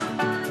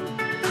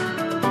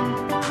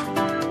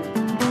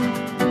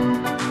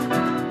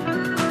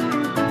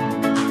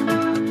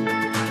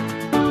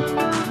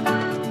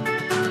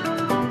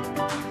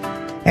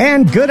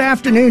And good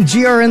afternoon,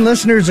 GRN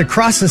listeners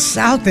across the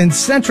South and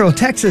Central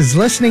Texas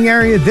listening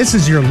area. This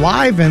is your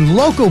live and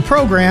local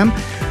program.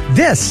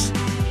 This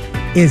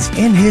is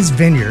In His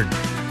Vineyard.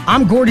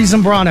 I'm Gordy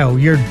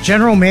Zambrano, your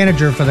general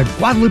manager for the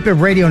Guadalupe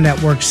Radio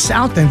Network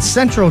South and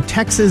Central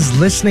Texas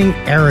listening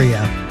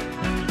area.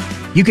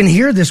 You can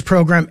hear this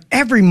program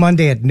every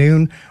Monday at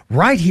noon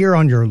right here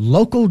on your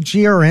local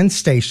GRN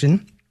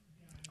station,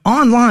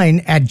 online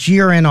at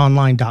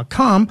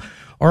grnonline.com,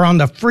 or on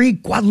the free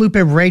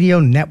Guadalupe Radio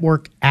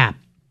Network app.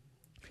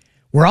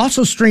 We're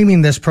also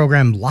streaming this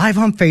program live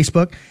on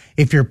Facebook.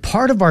 If you're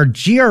part of our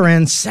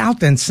GRN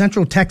South and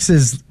Central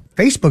Texas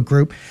Facebook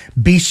group,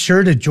 be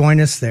sure to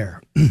join us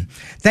there.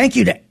 Thank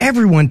you to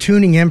everyone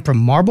tuning in from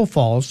Marble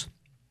Falls,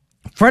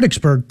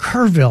 Fredericksburg,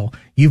 Kerrville,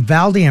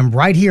 Uvalde, and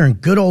right here in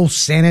good old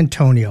San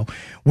Antonio.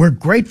 We're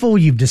grateful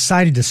you've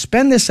decided to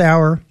spend this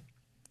hour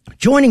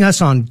joining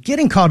us on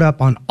getting caught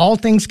up on all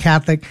things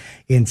Catholic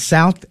in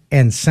South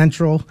and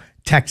Central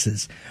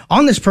Texas.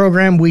 On this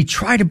program, we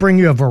try to bring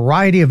you a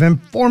variety of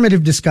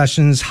informative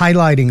discussions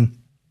highlighting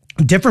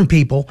different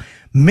people,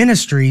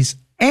 ministries,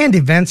 and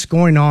events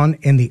going on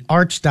in the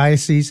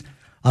Archdiocese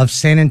of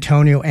San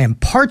Antonio and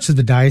parts of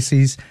the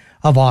Diocese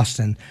of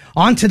Austin.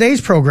 On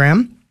today's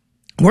program,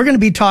 we're going to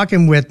be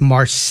talking with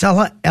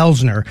Marcella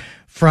Elsner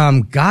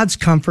from God's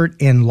Comfort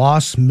in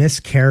Lost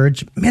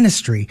Miscarriage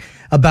Ministry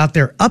about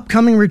their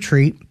upcoming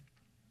retreat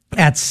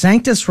at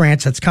Sanctus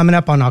Ranch that's coming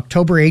up on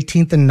October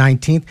 18th and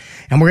 19th.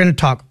 And we're going to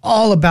talk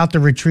all about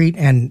the retreat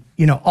and,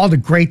 all the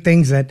great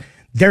things that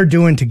they're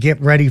doing to get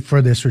ready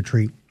for this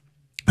retreat.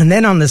 And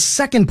then on the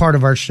second part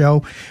of our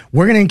show,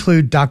 we're going to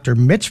include Dr.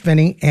 Mitch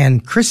Finney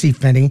and Chrissy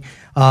Finney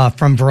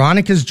from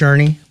Veronica's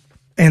Journey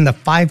and the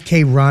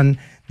 5K run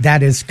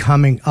that is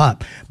coming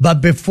up.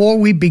 But before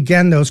we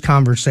begin those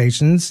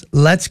conversations,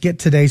 let's get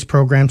today's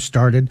program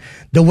started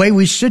the way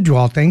we should do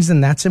all things,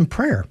 and that's in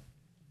prayer.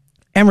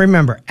 And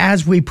remember,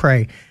 as we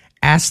pray,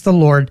 ask the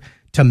Lord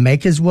to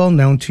make his will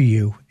known to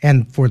you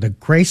and for the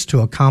grace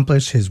to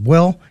accomplish his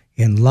will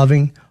in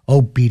loving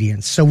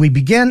obedience. So we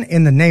begin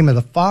in the name of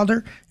the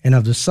Father and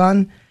of the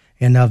Son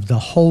and of the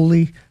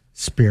Holy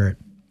Spirit.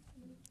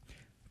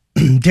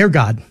 Dear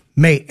God,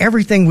 may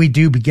everything we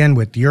do begin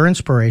with your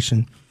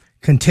inspiration,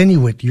 continue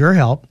with your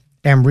help,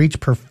 and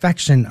reach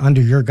perfection under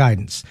your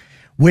guidance.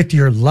 With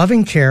your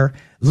loving care,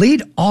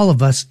 lead all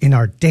of us in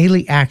our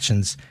daily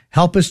actions.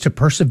 Help us to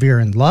persevere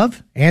in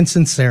love and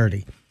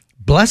sincerity.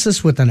 Bless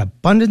us with an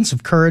abundance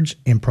of courage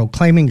in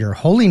proclaiming your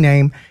holy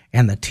name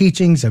and the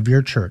teachings of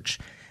your church.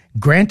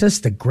 Grant us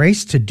the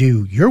grace to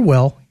do your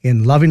will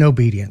in loving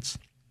obedience.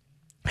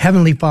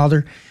 Heavenly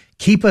Father,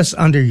 keep us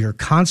under your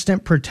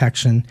constant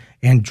protection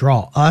and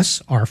draw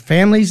us, our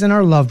families, and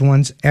our loved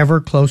ones ever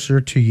closer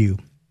to you.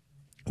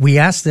 We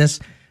ask this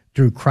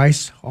through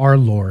Christ our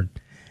Lord.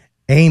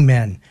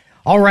 Amen.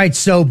 All right,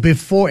 so in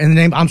the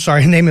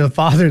name of the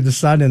Father, the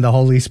Son, and the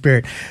Holy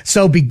Spirit.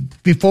 So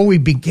before we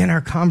begin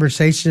our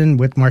conversation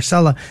with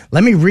Marcella,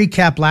 let me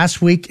recap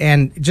last week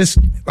and just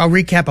a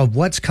recap of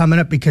what's coming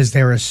up because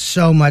there is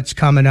so much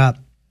coming up.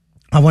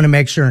 I want to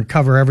make sure and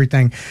cover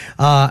everything.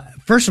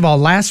 First of all,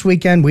 last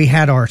weekend we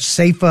had our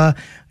SAFA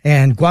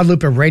and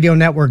Guadalupe Radio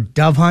Network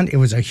Dove Hunt. It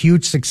was a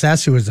huge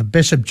success. It was the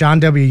Bishop John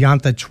W.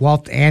 Yantha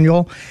 12th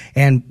annual.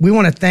 And we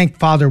want to thank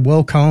Father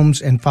Will Combs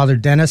and Father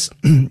Dennis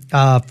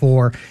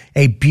for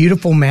a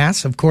beautiful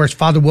mass. Of course,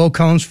 Father Will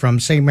Combs from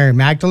St. Mary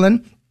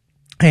Magdalene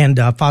and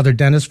Father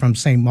Dennis from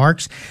St.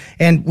 Mark's.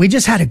 And we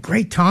just had a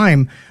great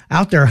time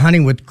out there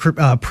hunting with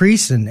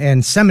priests and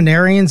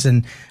seminarians.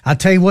 And I'll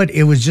tell you what,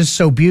 it was just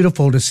so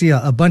beautiful to see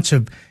a bunch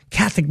of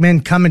Catholic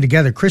men coming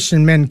together,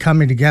 Christian men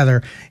coming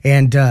together,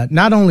 and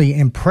not only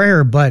in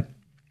prayer, but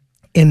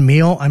in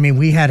meal. I mean,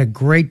 we had a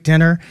great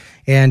dinner,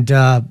 and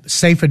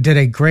SAFA did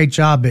a great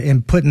job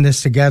in putting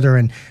this together,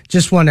 and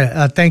just want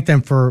to thank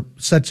them for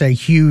such a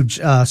huge,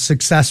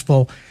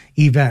 successful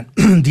event.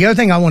 The other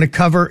thing I want to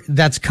cover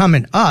that's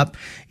coming up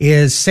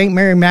is St.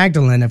 Mary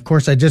Magdalene. Of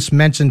course, I just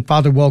mentioned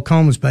Father Will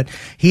Combs, but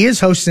he is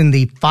hosting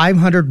the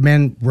 500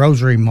 Men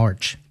Rosary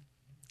March.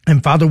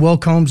 And Father Will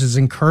Combs is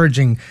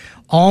encouraging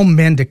all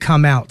men to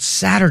come out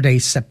Saturday,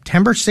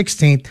 September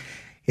 16th.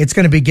 It's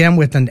going to begin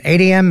with an 8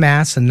 a.m.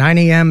 Mass, a 9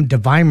 a.m.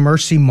 Divine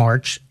Mercy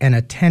March, and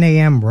a 10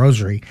 a.m.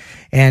 Rosary.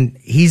 And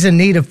he's in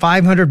need of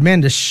 500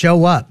 men to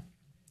show up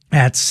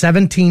at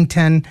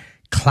 1710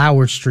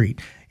 Clower Street.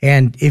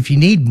 And if you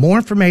need more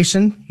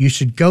information, you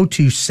should go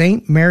to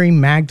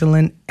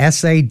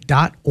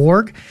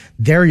stmarymagdalenesa.org.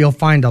 There you'll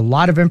find a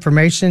lot of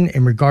information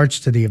in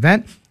regards to the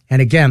event.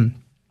 And again,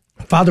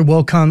 Father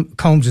Will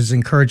Combs is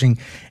encouraging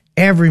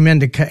every man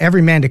to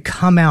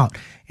come out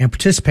and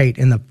participate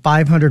in the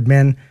 500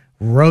 Men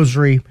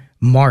Rosary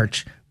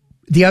March.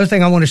 The other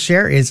thing I want to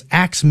share is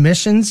Acts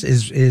Missions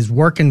is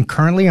working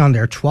currently on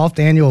their 12th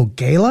annual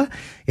gala.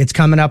 It's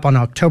coming up on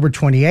October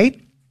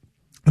 28th.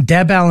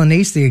 Deb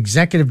Alanis, the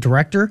executive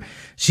director,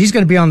 she's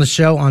going to be on the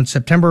show on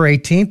September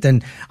 18th.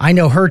 And I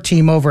know her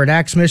team over at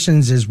Axe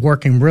Missions is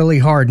working really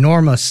hard.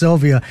 Norma,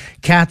 Sylvia,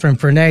 Catherine,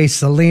 Fernay,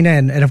 Selena,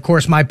 and of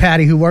course, my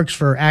Patty, who works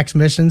for Axe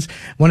Missions.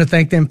 I want to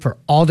thank them for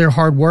all their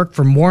hard work.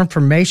 For more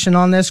information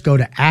on this, go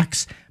to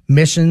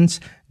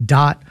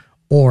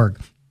axemissions.org.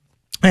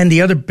 And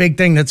the other big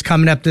thing that's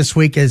coming up this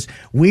week is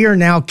we are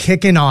now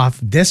kicking off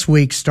this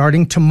week,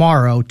 starting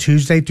tomorrow,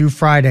 Tuesday through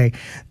Friday,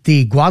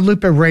 the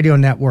Guadalupe Radio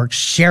Network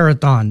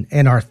Share-a-thon.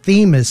 And our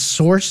theme is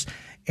Source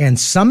and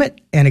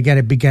Summit. And again,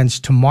 it begins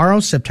tomorrow,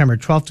 September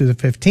 12th through the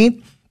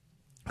 15th.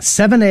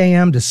 7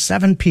 a.m. to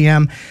 7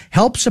 p.m.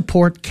 Help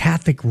support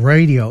Catholic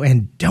radio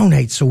and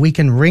donate so we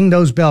can ring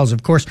those bells.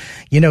 Of course,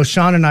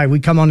 Sean and I, we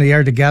come on the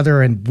air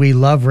together and we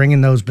love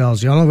ringing those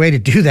bells. The only way to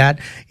do that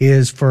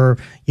is for,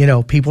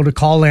 people to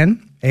call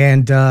in.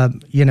 And,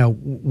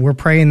 we're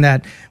praying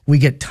that we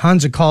get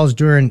tons of calls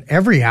during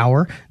every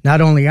hour, not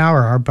only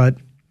our hour, but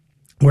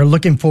we're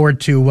looking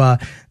forward to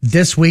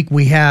this week.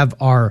 We have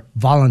our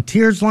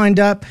volunteers lined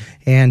up,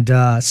 and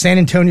San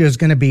Antonio is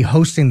going to be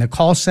hosting the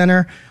call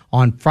center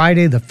on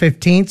Friday the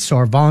 15th. So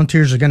our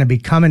volunteers are going to be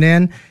coming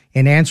in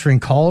and answering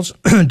calls.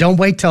 Don't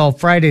wait till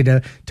Friday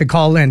to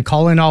call in.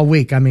 Call in all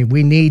week. I mean,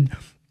 we need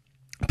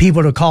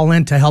people to call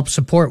in to help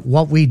support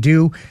what we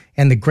do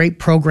and the great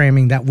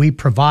programming that we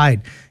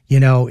provide.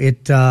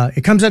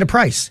 It comes at a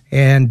price,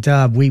 and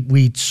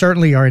we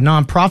certainly are a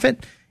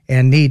nonprofit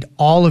and need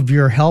all of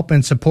your help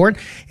and support.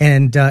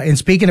 And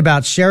speaking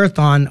about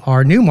Share-a-thon,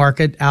 our new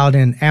market out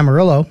in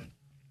Amarillo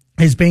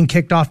is being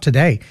kicked off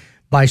today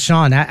by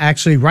Sean.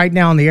 Actually, right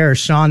now on the air is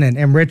Sean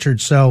and Richard.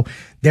 So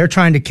they're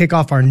trying to kick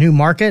off our new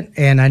market.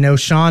 And I know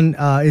Sean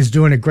is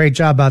doing a great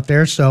job out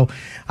there. So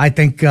I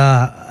think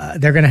they're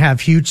going to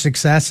have huge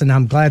success. And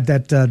I'm glad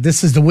that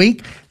this is the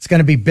week. It's going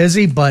to be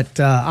busy, but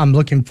I'm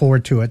looking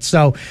forward to it.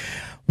 So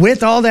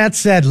with all that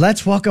said,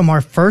 let's welcome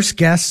our first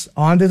guest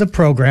onto the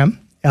program.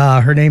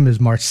 Her name is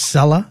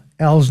Marcella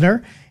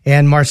Elsner.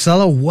 And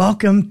Marcella,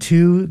 welcome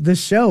to the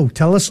show.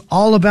 Tell us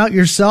all about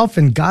yourself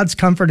and God's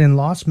Comfort in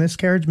Lost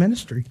Miscarriage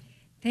Ministry.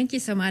 Thank you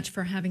so much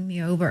for having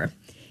me over.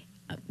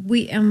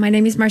 My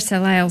name is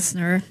Marcella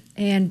Elsner,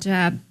 and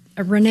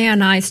Renee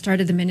and I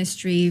started the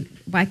ministry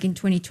back in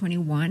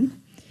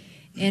 2021.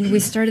 And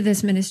we started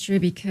this ministry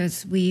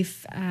because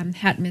we've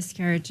had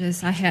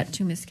miscarriages. I had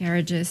 2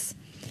 miscarriages,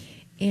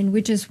 and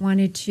we just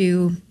wanted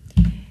to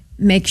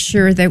make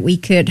sure that we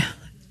could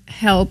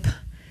help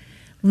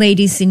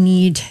ladies in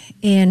need.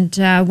 And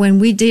when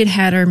we did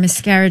had our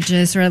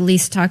miscarriages, or at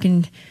least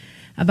talking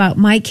about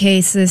my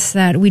case, is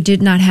that we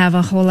did not have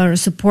a whole lot of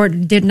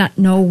support, did not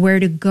know where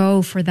to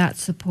go for that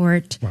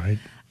support. Right.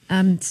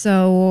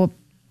 So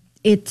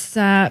it's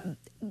a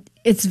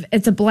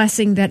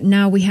blessing that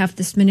now we have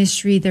this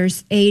ministry.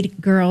 There's 8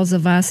 girls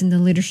of us in the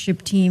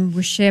leadership team.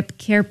 We ship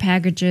care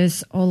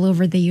packages all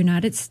over the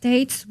United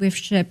States.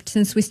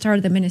 Since we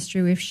started the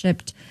ministry, we've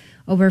shipped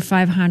over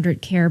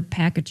 500 care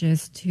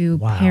packages to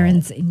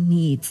parents in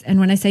needs. And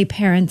when I say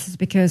parents, it's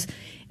because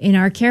in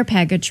our care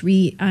package,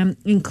 we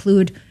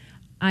include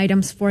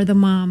items for the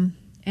mom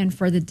and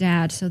for the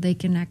dad so they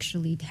can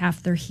actually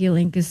have their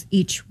healing, because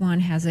each one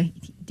has a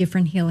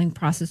different healing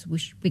process,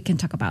 which we can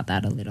talk about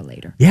that a little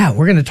later. Yeah,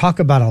 we're going to talk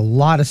about a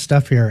lot of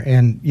stuff here.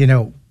 And,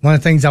 one of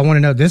the things I want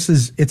to know,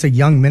 it's a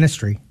young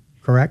ministry,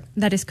 correct?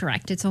 That is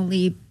correct. It's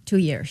only 2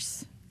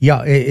 years.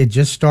 Yeah, it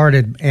just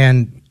started,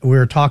 and we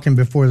were talking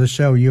before the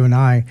show, you and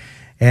I,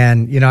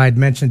 and, I had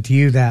mentioned to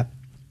you that,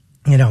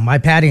 my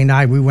Patty and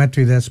I, we went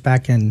through this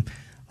back in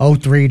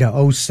 03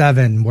 to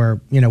 07, where,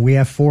 we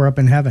have 4 up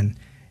in heaven.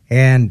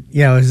 And,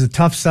 it's a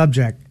tough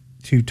subject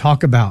to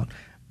talk about.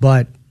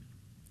 But,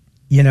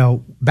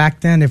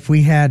 back then, if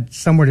we had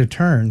somewhere to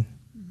turn,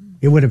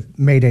 it would have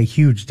made a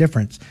huge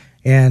difference.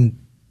 And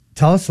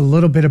tell us a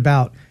little bit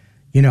about,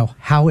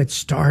 how it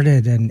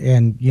started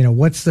and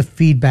what's the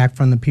feedback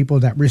from the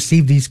people that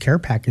receive these care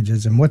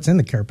packages and what's in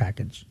the care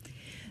package.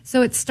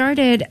 So it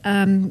started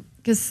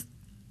because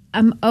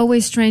I'm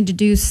always trying to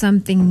do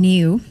something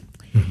new.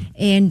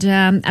 And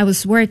I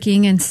was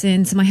working, and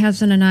since my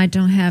husband and I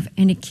don't have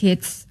any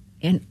kids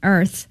in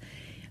earth,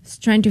 I was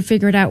trying to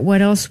figure out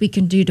what else we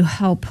can do to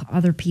help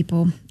other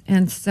people.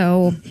 And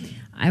so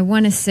I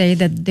want to say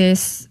that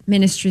this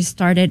ministry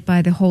started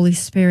by the Holy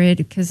Spirit,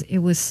 because it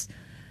was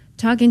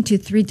talking to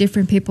 3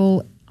 different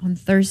people on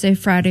Thursday,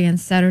 Friday, and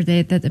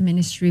Saturday that the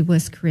ministry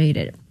was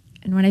created.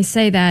 And when I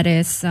say that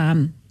is,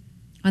 on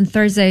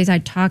Thursdays I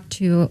talked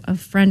to a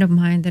friend of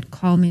mine that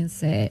called me and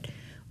said,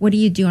 "What do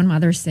you do on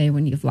Mother's Day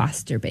when you've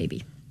lost your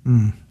baby?"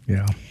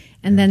 Yeah.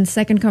 And then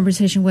second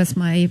conversation was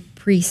my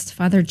priest,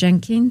 Father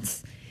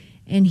Jenkins,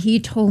 and he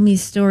told me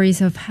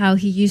stories of how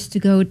he used to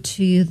go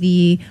to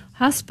the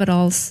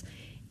hospitals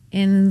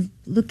and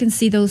look and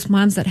see those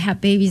moms that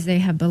have babies. They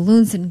have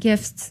balloons and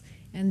gifts,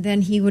 and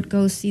then he would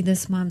go see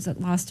these moms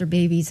that lost their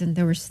babies and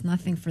there was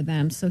nothing for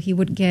them. So he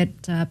would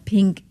get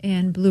pink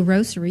and blue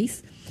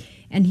rosaries,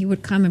 and he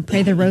would come and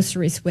pray the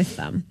rosaries with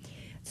them.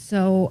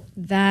 So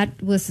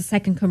that was the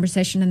second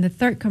conversation. And the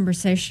third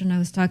conversation, I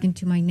was talking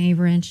to my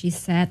neighbor, and she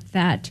said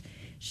that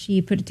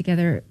she put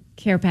together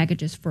care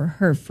packages for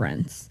her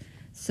friends.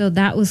 So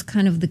that was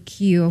kind of the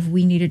cue of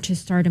we needed to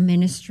start a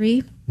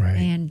ministry. Right.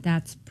 And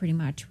that's pretty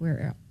much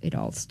where it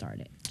all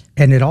started.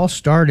 And it all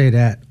started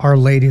at Our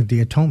Lady of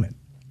the Atonement.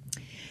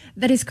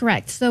 That is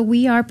correct. So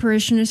we are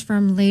parishioners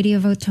from Lady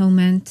of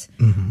Atonement.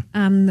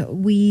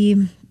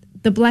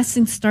 The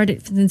blessing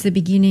started since the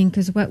beginning,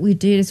 because what we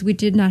did is we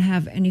did not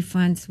have any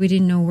funds. We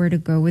didn't know where to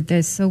go with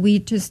this. So we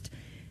just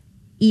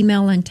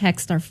email and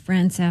text our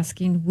friends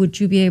asking,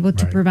 would you be able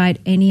to provide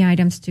any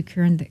items to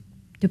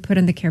put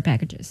in the care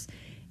packages?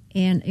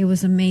 And it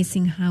was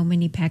amazing how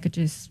many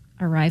packages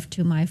arrived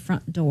to my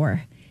front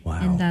door. Wow.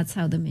 And that's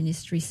how the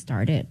ministry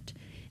started.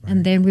 Right.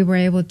 And then we were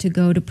able to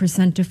go to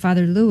present to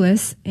Father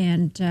Lewis,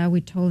 and we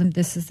told him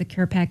this is the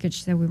care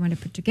package that we want to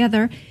put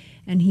together.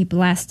 And he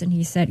blessed, and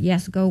he said,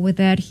 yes, go with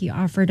it. He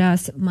offered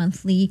us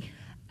monthly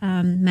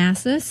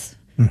masses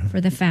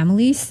for the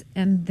families.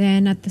 And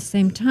then at the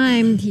same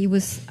time,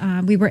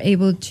 we were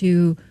able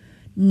to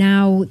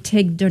now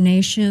take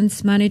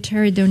donations,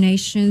 monetary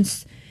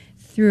donations,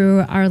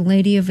 through Our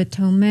Lady of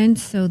Atonement.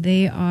 So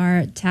they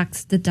are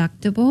tax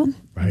deductible.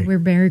 Right. And we're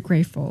very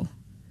grateful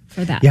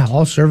for that. Yeah,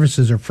 all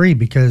services are free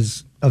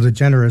because of the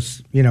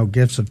generous,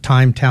 gifts of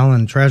time, talent,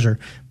 and treasure.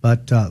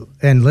 But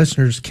and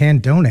listeners can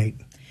donate.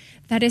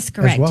 That is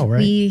correct. As well, right?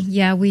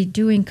 We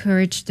do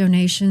encourage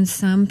donations.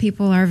 Some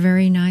people are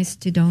very nice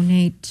to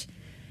donate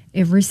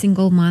every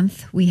single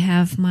month. We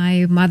have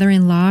my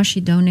mother-in-law.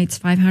 She donates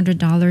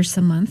 $500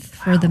 a month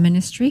for the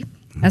ministry,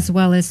 as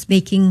well as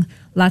baking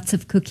lots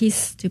of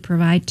cookies to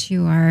provide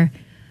to our,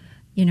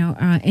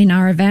 in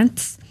our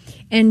events.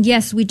 And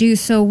yes, we do.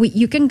 So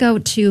you can go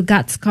to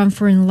God's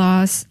Comfort in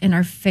Laws in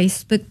our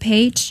Facebook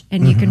page,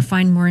 and you can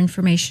find more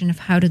information of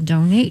how to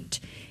donate.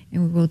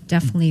 And we will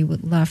definitely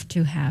would love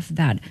to have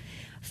that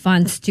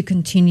funds to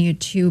continue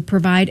to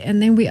provide.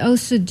 And then we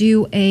also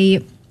do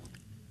a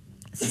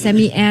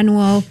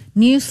semi-annual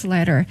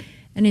newsletter.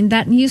 And in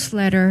that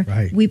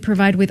newsletter, we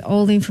provide with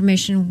all the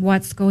information,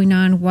 what's going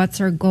on, what's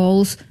our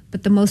goals.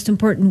 But the most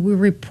important, we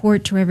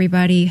report to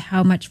everybody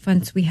how much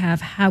funds we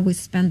have, how we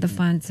spend the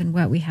funds, and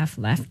what we have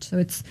left.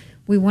 So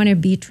we want to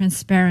be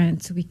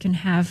transparent so we can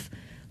have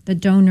the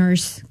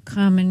donors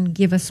come and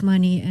give us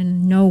money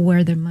and know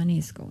where their money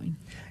is going.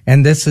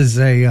 And this is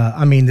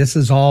this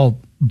is all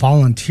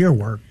volunteer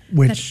work,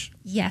 which...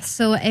 Yes,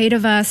 so 8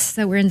 of us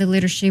that were in the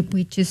leadership,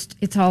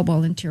 it's all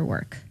volunteer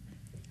work.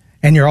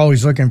 And you're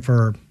always looking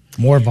for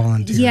more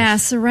volunteers. Yeah,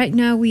 so right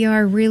now we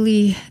are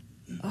really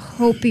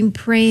hoping,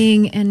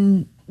 praying,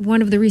 and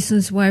one of the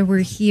reasons why we're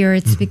here,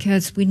 it's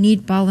because we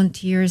need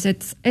volunteers.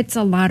 It's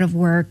a lot of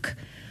work.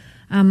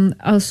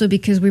 Also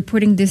because we're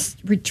putting this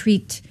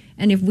retreat,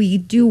 and if we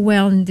do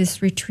well in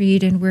this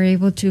retreat and we're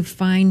able to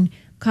find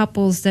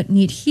couples that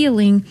need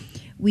healing,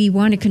 we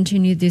want to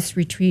continue this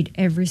retreat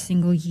every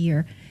single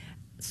year.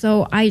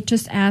 So I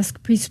just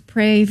ask, please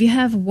pray. If you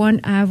have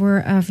 1 hour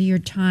of your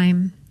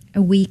time,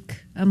 a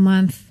week, a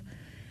month,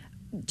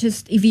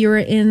 just if you're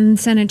in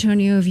San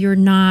Antonio, if you're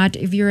not,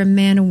 if you're a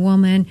man or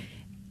woman,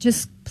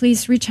 just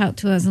please reach out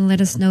to us and let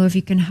us know if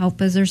you can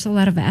help us. There's a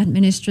lot of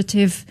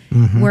administrative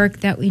work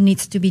that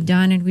needs to be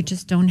done, and we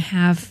just don't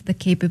have the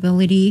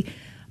capability.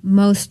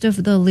 Most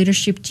of the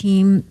leadership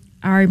team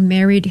are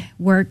married,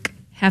 work,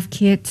 have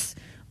kids.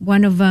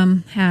 One of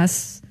them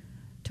has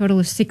a total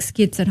of 6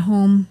 kids at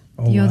home.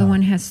 The other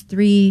one has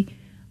 3.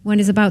 One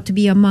is about to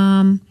be a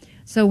mom.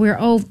 So we're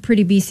all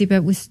pretty busy,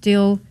 but we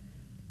still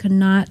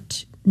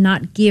cannot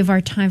not give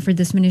our time for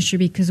this ministry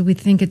because we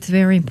think it's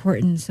very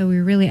important. So we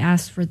really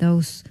ask for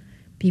those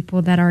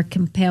people that are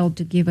compelled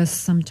to give us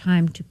some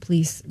time to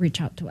please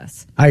reach out to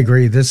us. I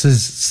agree. This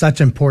is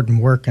such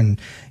important work. And,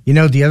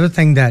 the other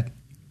thing that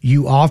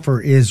you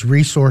offer is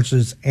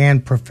resources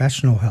and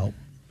professional help.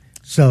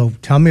 So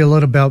tell me a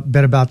little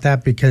bit about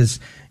that, because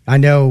I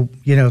know,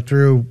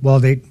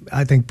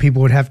 I think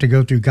people would have to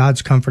go through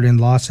God's Comfort in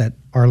Loss at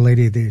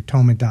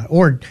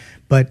ourladyoftheatonement.org.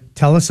 But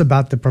tell us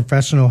about the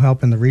professional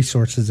help and the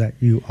resources that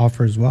you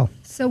offer as well.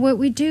 So what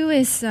we do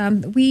is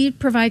we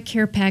provide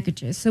care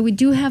packages. So we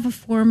do have a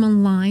form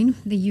online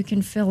that you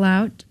can fill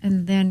out,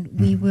 and then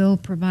we will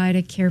provide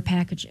a care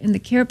package. In the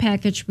care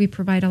package, we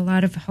provide a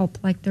lot of help.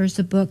 Like there's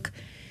a book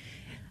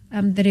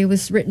that it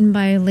was written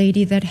by a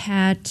lady that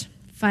had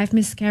 5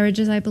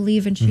 miscarriages, I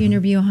believe, and she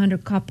interviewed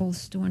 100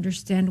 couples to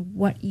understand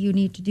what you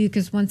need to do,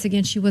 because once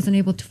again, she wasn't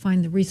able to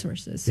find the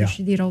resources. So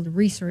she did all the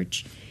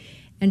research,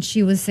 and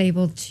she was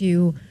able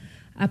to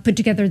put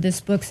together this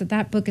book. So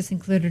that book is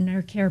included in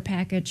our care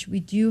package.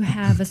 We do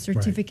have a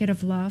certificate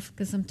of love,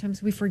 because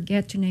sometimes we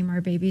forget to name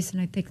our babies,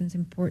 and I think it's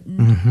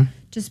important.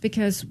 Just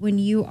because when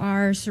you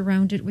are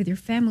surrounded with your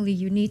family,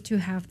 you need to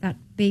have that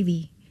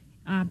baby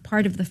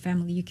part of the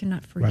family. You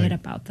cannot forget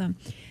about them.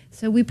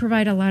 So we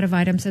provide a lot of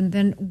items. And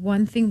then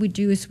one thing we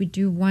do is we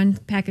do one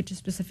package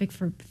specific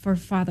for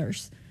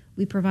fathers.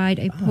 We provide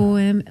a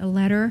poem, a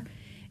letter,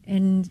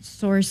 and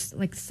source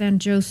like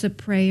St. Joseph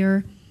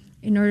prayer,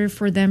 in order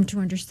for them to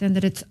understand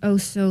that it's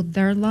also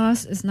their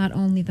loss is not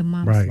only the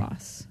mom's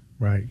loss.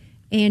 Right.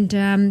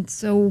 And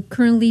so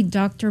currently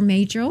Dr.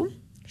 Majo,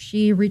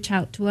 She reached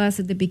out to us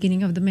at the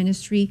beginning of the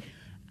ministry,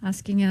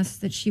 asking us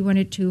that she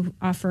wanted to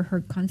offer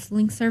her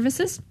counseling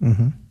services.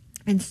 Mm-hmm.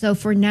 And so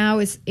for now,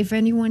 if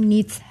anyone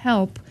needs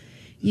help,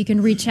 you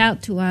can reach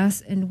out to us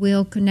and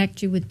we'll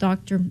connect you with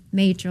Dr.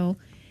 Majel,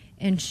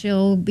 and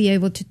she'll be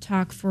able to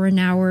talk for an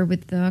hour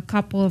with a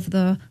couple of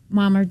the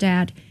mom or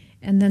dad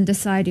and then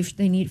decide if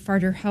they need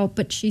further help.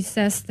 But she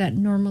says that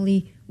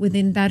normally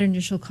within that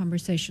initial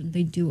conversation,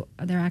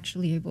 they're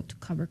actually able to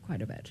cover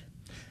quite a bit.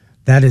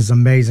 That is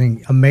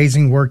amazing,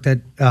 amazing work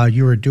that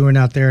you are doing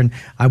out there. And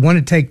I want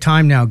to take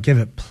time now, give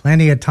it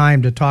plenty of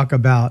time to talk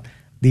about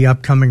the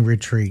upcoming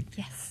retreat.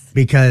 Yes.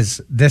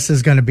 Because this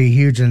is going to be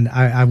huge. And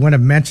I want to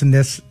mention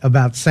this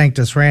about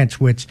Sanctus Ranch,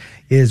 which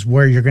is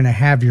where you're going to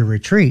have your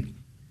retreat.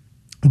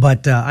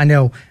 But I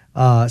know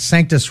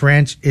Sanctus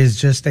Ranch is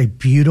just a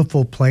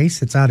beautiful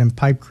place. It's out in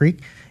Pipe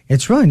Creek.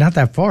 It's really not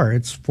that far.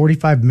 It's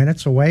 45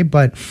 minutes away.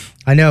 But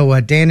I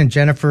know Dan and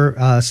Jennifer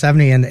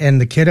Seveny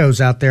and the kiddos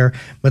out there,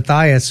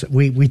 Matthias,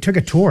 we took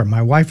a tour.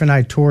 My wife and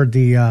I toured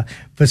the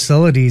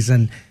facilities,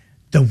 and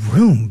the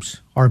rooms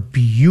are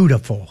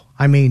beautiful.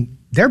 I mean,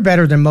 they're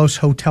better than most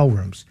hotel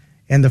rooms.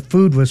 And the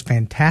food was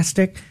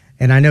fantastic.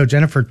 And I know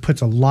Jennifer puts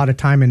a lot of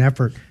time and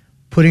effort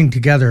putting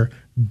together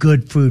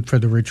good food for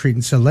the retreat.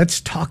 And so let's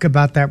talk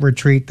about that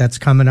retreat that's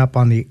coming up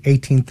on the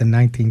 18th and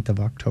 19th of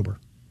October.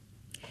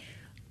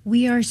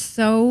 We are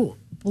so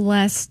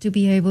blessed to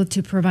be able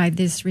to provide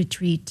this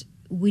retreat.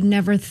 We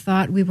never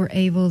thought we were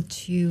able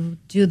to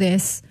do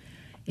this.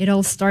 It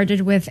all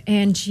started with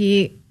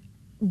Angie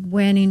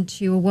went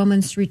into a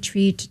woman's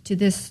retreat to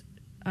this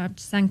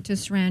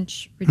Sanctus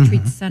Ranch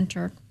Retreat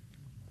Center.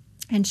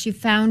 And she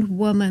found a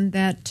woman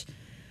that,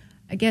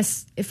 I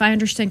guess, if I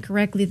understand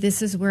correctly,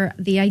 this is where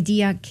the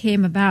idea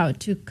came about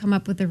to come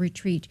up with a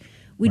retreat.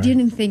 We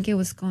didn't think it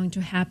was going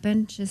to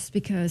happen just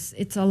because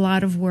it's a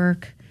lot of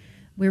work.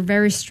 We're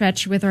very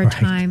stretched with our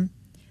time.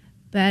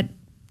 But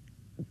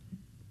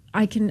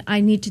I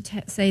need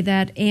to say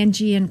that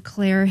Angie and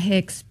Claire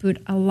Hicks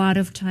put a lot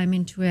of time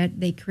into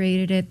it. They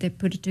created it, they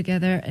put it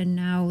together, and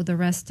now the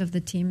rest of the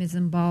team is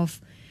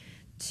involved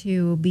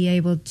to be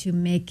able to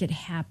make it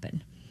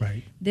happen.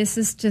 Right. This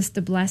is just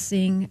a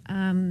blessing.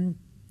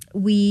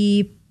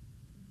 We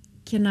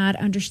cannot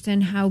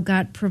understand how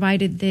God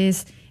provided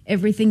this.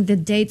 Everything, the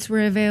dates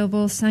were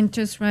available.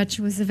 Sanctus Ranch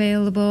was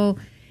available.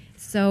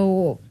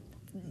 So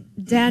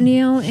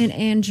Daniel and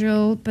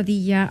Angel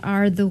Padilla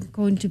are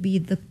going to be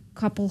the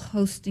couple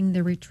hosting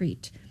the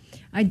retreat.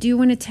 I do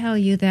want to tell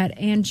you that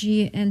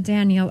Angie and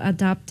Daniel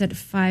adopted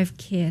 5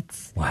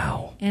 kids.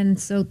 Wow. And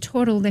so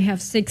total, they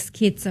have 6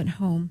 kids at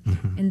home.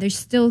 And they're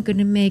still going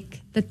to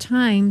make the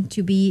time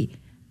to be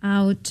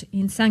out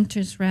in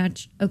Sanctus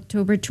Ranch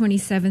October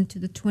 27th to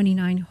the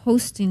 29th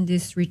hosting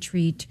this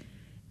retreat.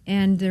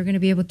 And they're going to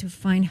be able to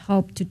find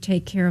help to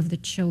take care of the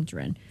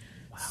children.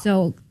 Wow.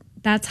 So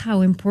that's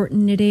how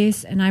important it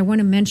is. And I want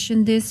to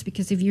mention this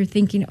because if you're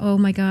thinking, oh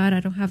my God, I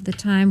don't have the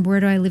time, where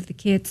do I leave the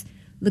kids?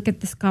 Look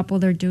at this couple.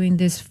 They're doing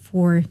this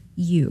for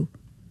you.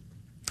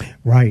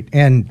 Right.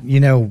 And, you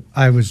know,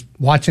 I was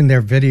watching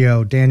their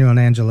video, Daniel and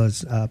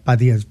Angela's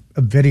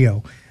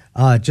video,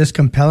 just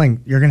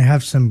compelling. You're going to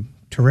have some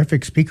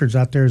terrific speakers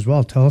out there as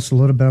well. Tell us a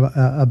little bit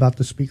about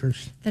the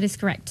speakers. That is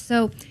correct.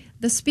 So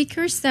the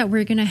speakers that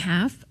we're going to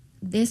have,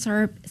 these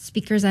are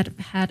speakers that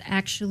had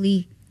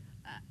actually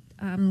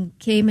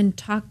came and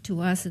talked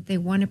to us that they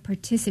want to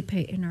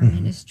participate in our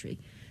ministry.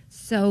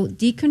 So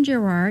Deacon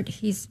Gerard,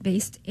 he's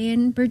based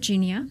in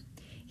Virginia.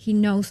 He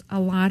knows a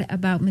lot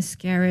about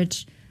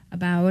miscarriage,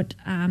 about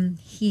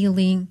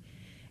healing,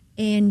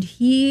 and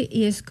he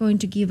is going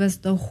to give us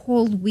the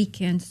whole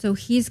weekend. So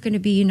he's going to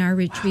be in our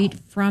retreat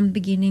from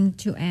beginning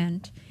to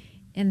end,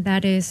 and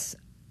that is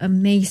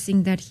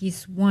amazing that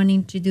he's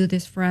wanting to do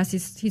this for us.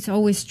 He's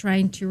always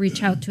trying to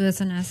reach out to us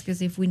and ask us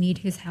if we need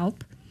his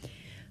help.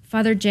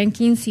 Father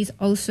Jenkins, he's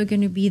also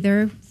going to be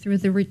there through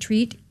the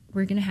retreat.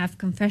 We're going to have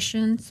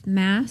confessions,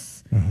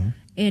 mass,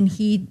 and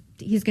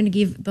he's going to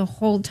give the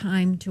whole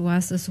time to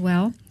us as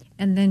well.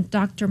 And then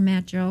Dr.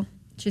 Majel,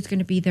 she's going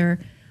to be there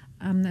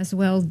as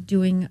well,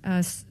 doing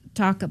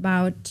talk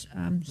about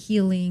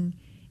healing.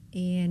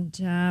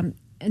 And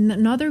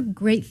another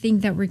great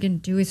thing that we're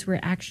going to do is we're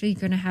actually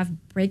going to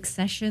have break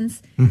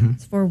sessions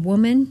for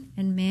women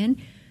and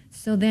men.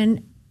 So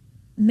then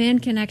men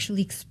can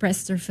actually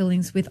express their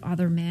feelings with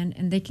other men,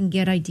 and they can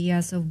get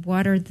ideas of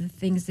what are the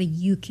things that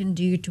you can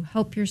do to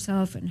help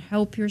yourself and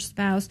help your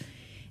spouse.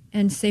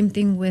 And same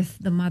thing with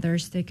the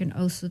mothers. They can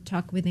also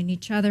talk within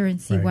each other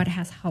and see what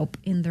has helped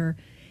in their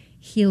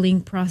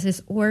healing process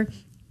or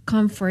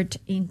comfort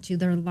into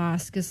their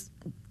loss. Because,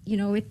 you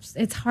know,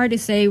 it's hard to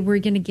say we're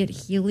going to get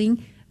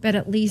healing, but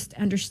at least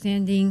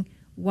understanding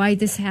why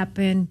this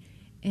happened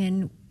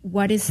and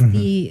what is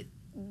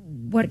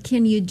what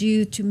can you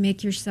do to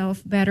make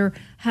yourself better?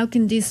 How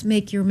can this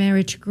make your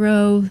marriage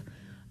grow?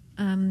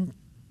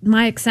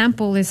 My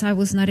example is I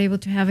was not able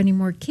to have any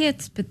more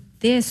kids, but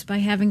this, by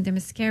having the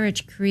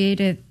miscarriage,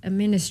 created a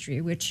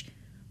ministry, which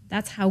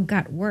that's how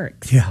God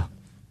works.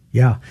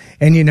 Yeah.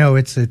 And, you know,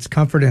 it's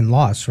comfort and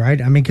loss,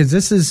 right? I mean,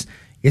 because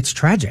it's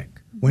tragic.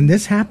 When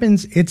this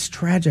happens, it's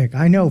tragic.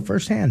 I know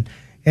firsthand.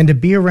 And to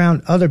be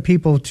around other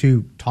people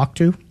to talk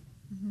to,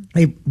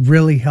 it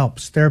really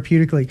helps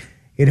therapeutically.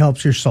 It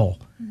helps your soul.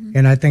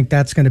 And I think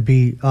that's going to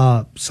be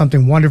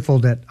something wonderful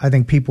that I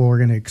think people are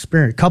going to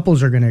experience,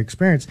 couples are going to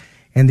experience.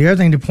 And the other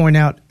thing to point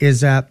out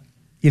is that,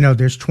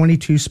 there's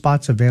 22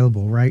 spots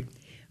available, right?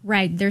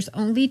 Right. There's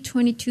only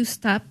 22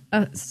 spots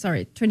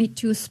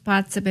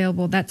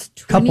available. That's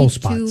 22 couple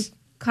spots.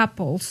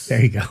 Couples.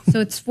 There you go. So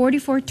it's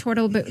 44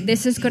 total, but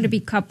this is going to be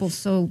couples.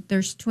 So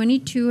there's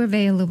 22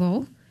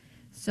 available.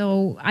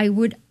 So I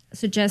would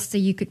suggest that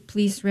you could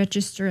please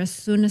register as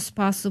soon as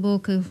possible,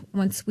 because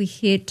once we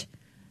hit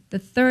the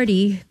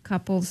 30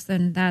 couples,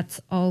 then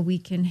that's all we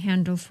can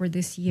handle for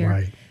this year.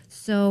 Right.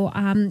 So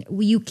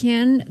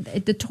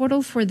the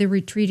total for the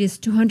retreat is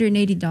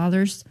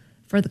 $280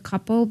 for the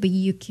couple, but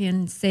you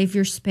can save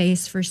your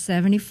space for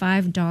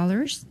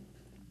 $75.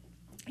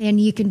 And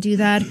you can do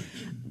that,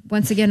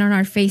 once again, on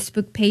our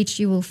Facebook page.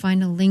 You will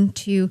find a link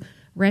to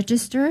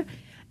register.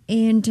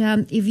 And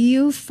if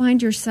you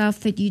find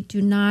yourself that you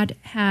do not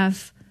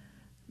have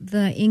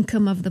the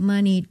income of the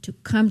money to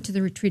come to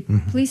the retreat,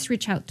 please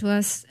reach out to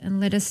us and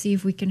let us see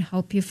if we can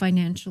help you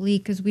financially,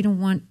 because we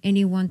don't want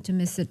anyone to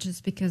miss it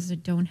just because they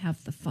don't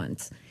have the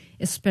funds,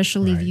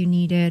 especially if you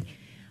need it.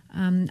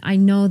 I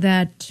know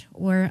that,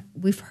 or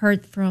we've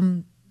heard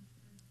from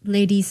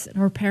ladies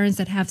or parents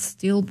that have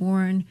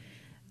stillborn.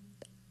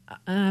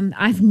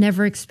 I've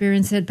never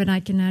experienced it, but I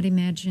cannot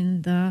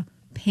imagine the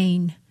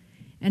pain.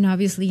 And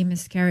obviously, a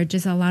miscarriage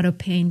is a lot of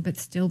pain, but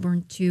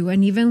stillborn too.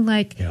 And even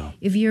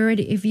if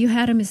you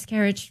had a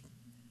miscarriage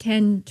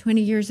 10,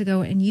 20 years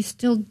ago and you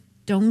still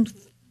don't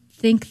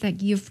think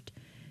that you've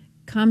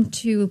come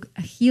to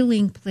a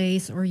healing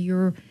place, or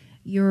your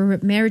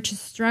marriage is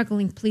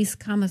struggling, please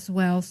come as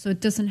well. So it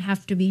doesn't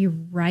have to be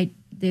right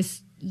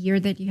this year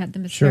that you had the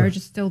miscarriage or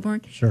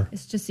stillborn. Sure.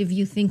 It's just if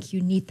you think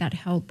you need that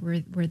help,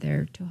 we're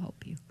there to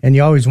help you. And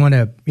you always want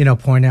to,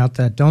 point out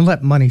that don't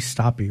let money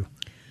stop you.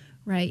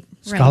 Right.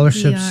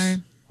 Scholarships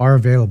are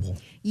available.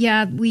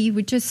 Yeah,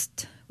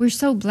 we're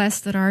so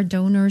blessed that our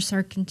donors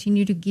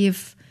continue to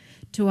give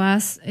to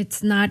us.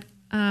 It's not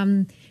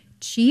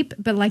cheap,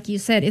 but like you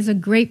said, it's a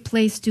great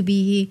place to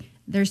be.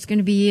 There's going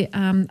to be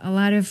a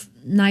lot of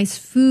nice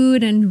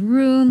food and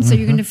room, so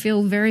you're going to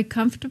feel very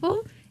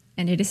comfortable.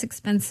 And it is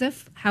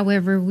expensive.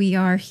 However, we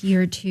are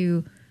here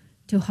to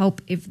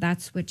help if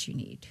that's what you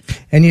need.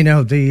 And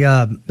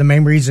the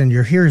main reason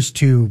you're here is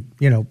to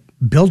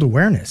build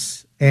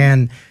awareness.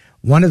 And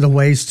one of the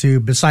ways to,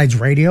 besides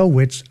radio,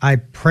 which I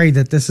pray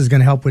that this is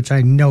going to help, which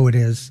I know it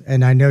is,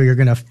 and I know you're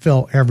going to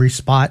fill every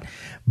spot.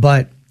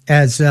 But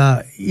as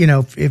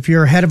if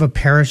you're head of a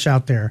parish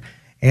out there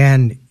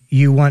and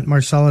you want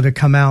Marcella to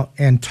come out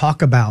and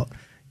talk about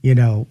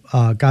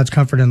God's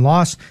comfort and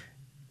loss,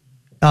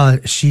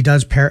 she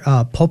does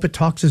pulpit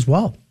talks as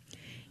well.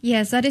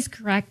 Yes, that is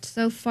correct.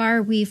 So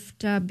far, we've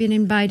been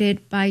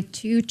invited by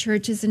 2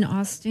 churches in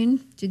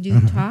Austin to do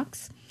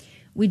talks.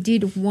 We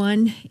did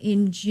one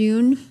in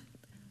June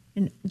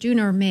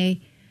or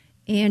May,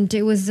 and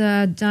it was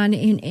done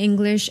in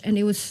English, and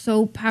it was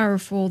so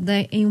powerful.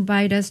 They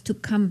invited us to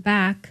come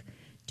back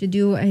to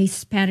do a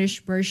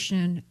Spanish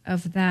version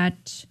of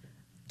that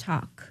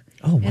talk.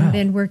 Oh, wow. And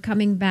then we're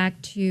coming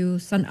back to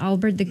St.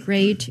 Albert the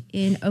Great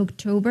in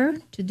October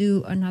to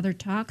do another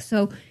talk.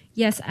 So,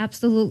 yes,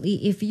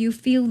 absolutely. If you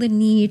feel the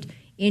need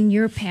in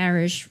your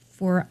parish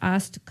for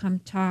us to come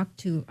talk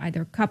to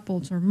either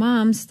couples or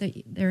moms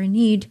that they're in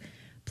need,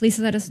 please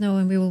let us know,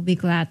 and we will be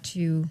glad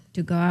to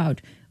go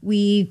out.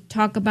 We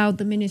talk about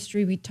the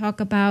ministry. We talk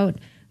about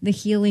the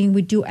healing.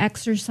 We do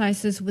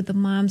exercises with the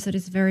moms that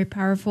is very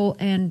powerful,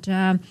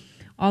 and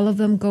all of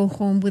them go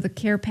home with a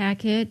care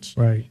package.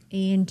 Right.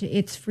 And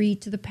it's free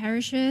to the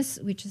parishes.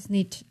 We just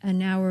need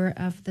an hour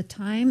of the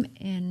time,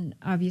 and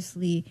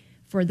obviously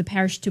for the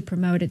parish to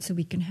promote it so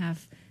we can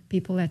have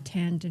people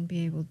attend and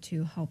be able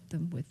to help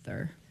them with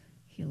their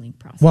healing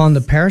process. Well, and the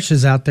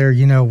parishes out there,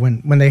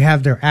 when they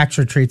have their Acts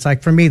retreats,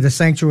 like for me, the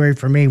sanctuary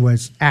for me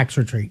was Acts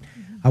retreat.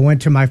 I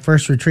went to my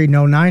first retreat in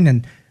 2009,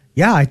 and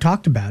I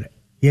talked about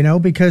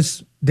it,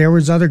 because there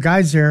was other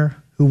guys there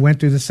who went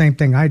through the same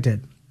thing I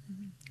did.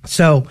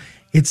 So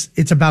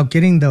it's about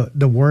getting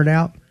the word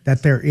out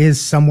that there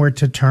is somewhere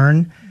to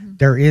turn.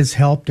 There is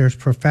help. There's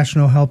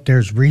professional help.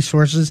 There's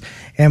resources.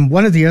 And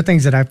one of the other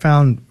things that I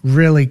found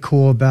really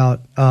cool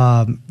about,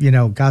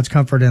 God's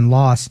comfort and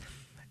loss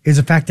is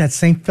the fact that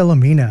St.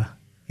 Philomena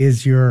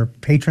is your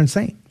patron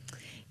saint.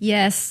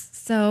 Yes.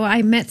 So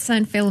I met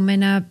St.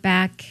 Philomena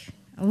back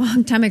a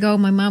long time ago.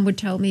 My mom would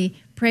tell me,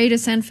 pray to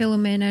St.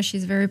 Philomena.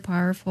 She's very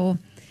powerful.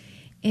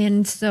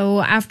 And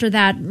so after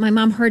that, my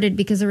mom heard it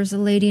because there was a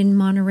lady in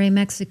Monterrey,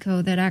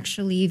 Mexico, that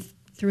actually,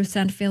 through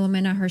St.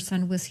 Philomena, her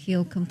son was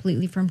healed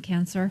completely from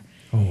cancer.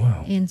 Oh,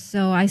 wow. And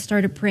so I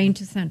started praying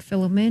to St.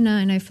 Philomena,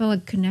 and I felt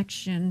a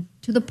connection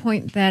to the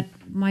point that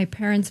my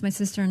parents, my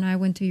sister and I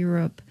went to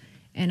Europe,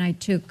 and I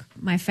took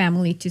my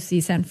family to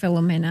see St.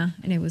 Philomena,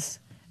 and it was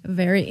a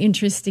very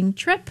interesting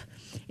trip.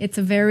 It's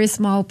a very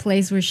small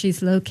place where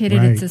she's located.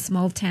 Right. It's a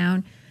small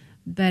town,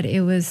 but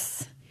it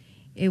was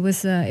it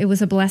was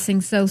a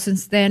blessing. So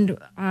since then,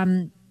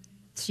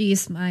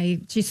 she's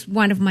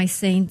one of my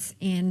saints,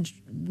 and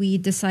we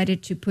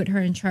decided to put her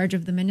in charge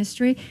of the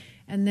ministry.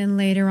 And then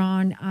later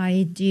on,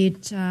 I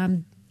did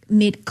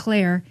meet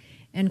Claire,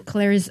 and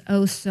Claire is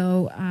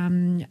also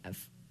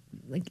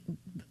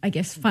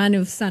fan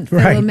of St.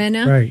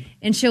 Philomena, right.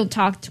 And she'll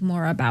talk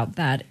more about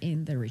that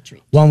in the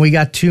retreat. Well, we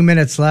got 2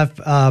 minutes left,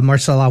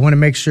 Marcella. I want to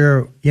make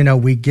sure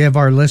we give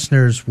our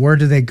listeners, where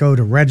do they go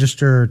to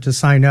register, to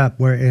sign up,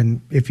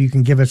 and if you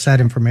can give us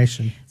that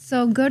information.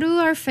 So go to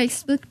our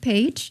Facebook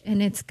page,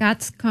 and it's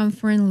God's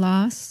Comfort and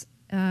Loss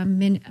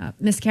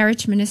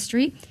Miscarriage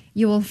Ministry.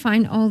 You will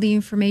find all the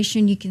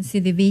information. You can see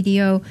the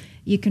video.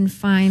 You can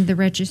find the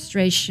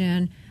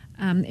registration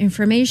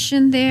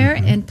information there,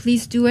 and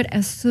please do it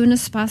as soon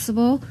as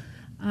possible.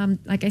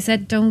 Like I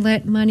said, don't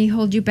let money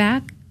hold you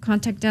back.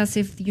 Contact us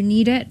if you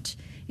need it,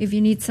 if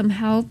you need some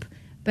help,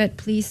 but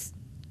please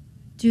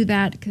do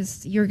that,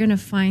 because you're going to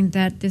find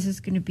that this is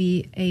going to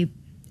be a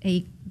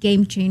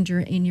game changer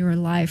in your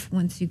life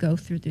once you go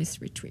through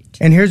this retreat.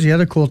 And here's the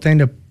other cool thing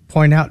to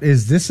point out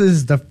is this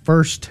is the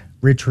first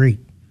retreat.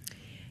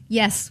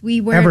 Yes, we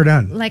were ever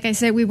done. Like I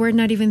said, we were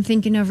not even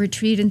thinking of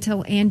retreat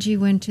until Angie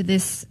went to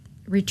this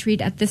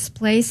retreat at this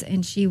place,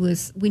 and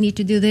we need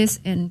to do this,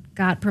 and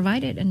God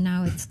provided, and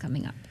now it's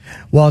coming up.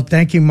 Well,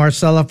 thank you,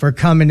 Marcella, for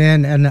coming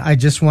in, and I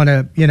just want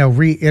to,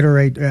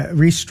 reiterate,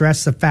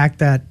 re-stress the fact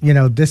that,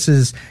 this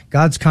is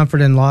God's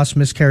Comfort and Loss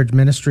Miscarriage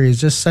Ministry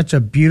is just such a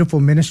beautiful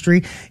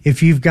ministry.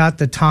 If you've got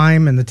the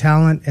time and the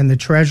talent and the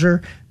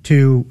treasure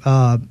to,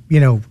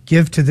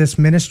 give to this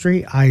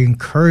ministry, I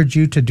encourage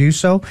you to do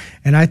so.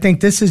 And I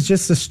think this is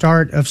just the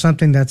start of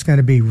something that's going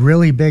to be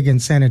really big in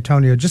San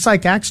Antonio. Just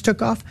like Acts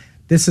took off,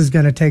 this is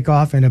going to take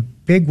off in a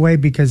big way,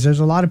 because there's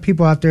a lot of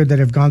people out there that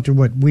have gone through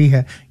what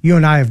you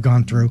and I have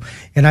gone through.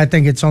 And I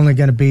think it's only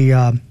going to be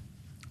a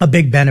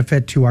big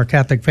benefit to our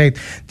Catholic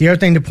faith. The other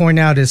thing to point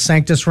out is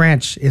Sanctus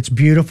Ranch. It's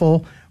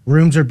beautiful.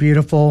 Rooms are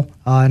beautiful.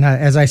 And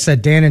as I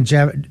said, Dan and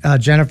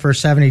Jennifer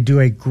Seveny do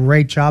a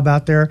great job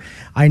out there.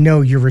 I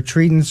know your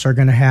retreatants are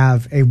going to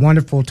have a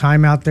wonderful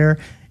time out there,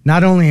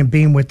 not only in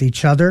being with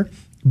each other,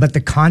 but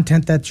the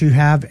content that you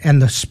have and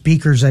the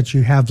speakers that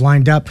you have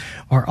lined up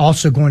are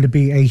also going to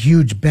be a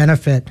huge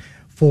benefit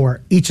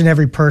for each and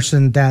every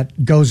person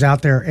that goes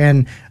out there.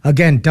 And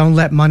again, don't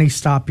let money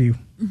stop you.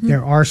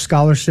 There are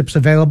scholarships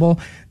available.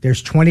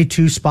 There's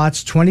 22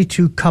 spots,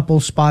 22 couple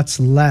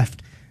spots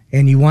left.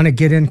 And you want to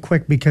get in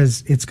quick,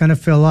 because it's going to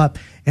fill up.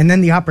 And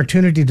then the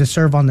opportunity to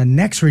serve on the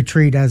next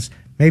retreat as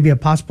maybe a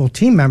possible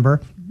team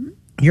member.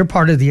 You're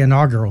part of the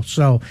inaugural.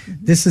 So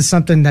this is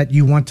something that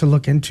you want to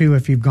look into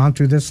if you've gone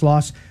through this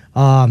loss.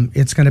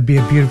 It's going to be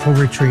a beautiful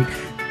retreat.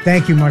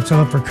 Thank you,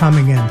 Marcella, for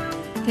coming in.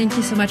 Thank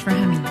you so much for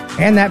having me.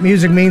 And that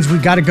music means we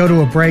got to go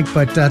to a break.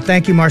 But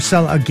thank you,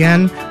 Marcella,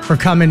 again for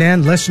coming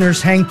in.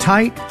 Listeners, hang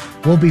tight.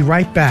 We'll be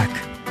right back.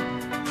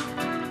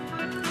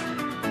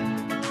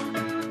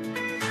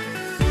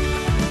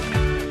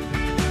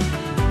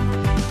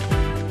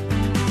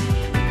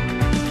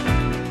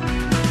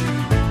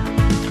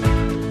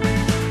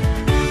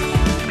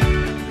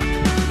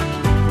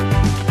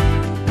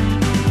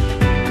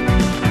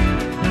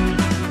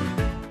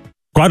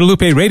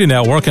 Guadalupe Radio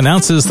Network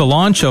announces the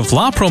launch of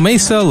La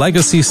Promesa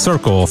Legacy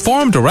Circle,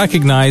 formed to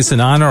recognize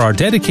and honor our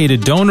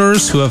dedicated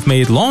donors who have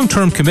made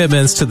long-term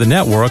commitments to the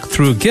network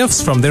through gifts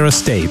from their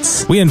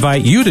estates. We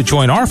invite you to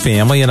join our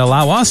family and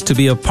allow us to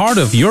be a part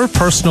of your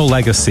personal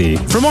legacy.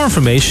 For more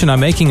information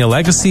on making a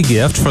legacy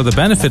gift for the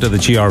benefit of the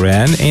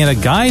GRN and a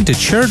guide to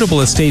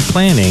charitable estate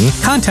planning,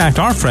 contact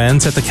our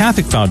friends at the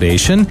Catholic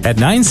Foundation at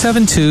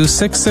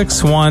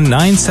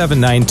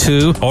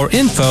 972-661-9792 or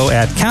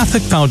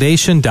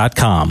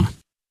info@catholicfoundation.com.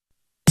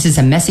 This is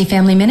a Messy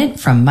Family Minute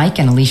from Mike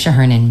and Alicia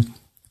Hernan.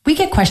 We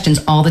get questions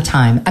all the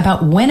time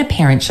about when a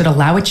parent should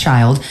allow a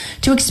child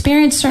to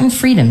experience certain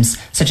freedoms,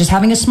 such as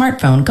having a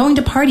smartphone, going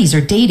to parties,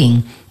 or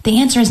dating. The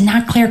answer is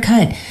not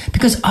clear-cut,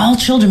 because all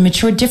children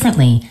mature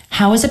differently.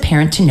 How is a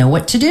parent to know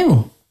what to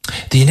do?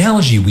 The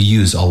analogy we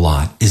use a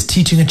lot is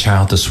teaching a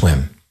child to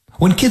swim.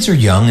 When kids are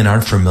young and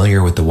aren't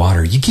familiar with the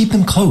water, you keep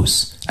them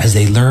close. As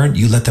they learn,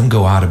 you let them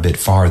go out a bit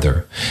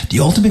farther. The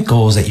ultimate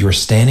goal is that you are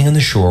standing on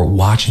the shore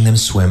watching them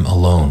swim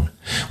alone.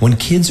 When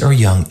kids are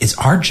young, it's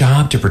our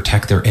job to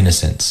protect their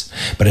innocence.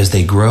 But as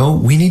they grow,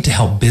 we need to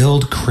help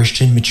build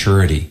Christian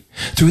maturity.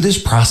 Through this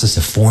process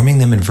of forming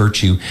them in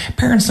virtue,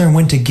 parents learn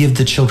when to give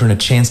the children a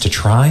chance to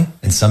try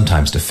and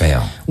sometimes to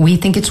fail. We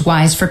think it's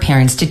wise for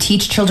parents to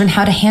teach children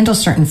how to handle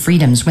certain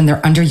freedoms when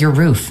they're under your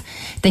roof.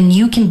 Then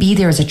you can be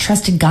there as a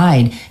trusted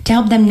guide to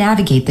help them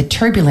navigate the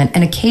turbulent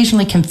and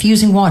occasionally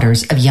confusing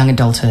waters of young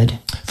adulthood.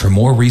 For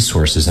more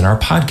resources in our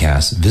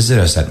podcast, visit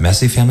us at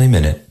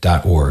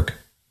messyfamilyminute.org.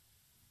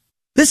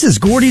 This is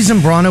Gordy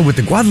Zambrano with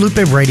the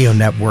Guadalupe Radio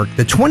Network.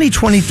 The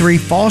 2023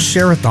 Fall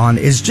Share-a-thon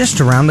is just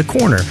around the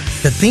corner.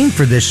 The theme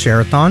for this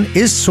Share-a-thon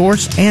is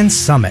Source and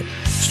Summit.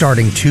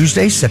 Starting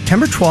Tuesday,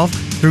 September 12th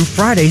through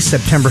Friday,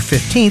 September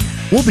 15th,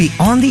 we'll be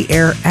on the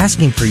air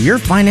asking for your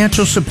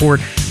financial support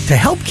to To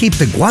help keep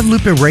the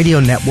Guadalupe Radio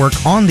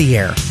Network on the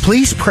air,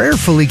 please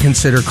prayerfully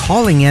consider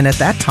calling in at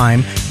that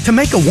time to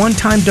make a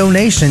one-time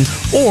donation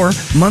or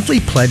monthly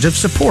pledge of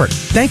support.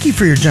 Thank you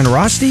for your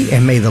generosity,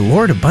 and may the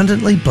Lord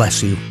abundantly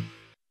bless you.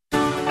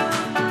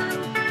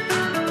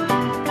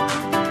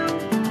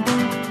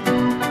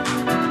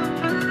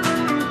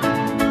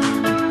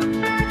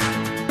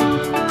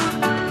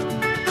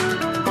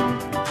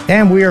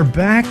 And we are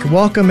back.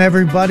 Welcome,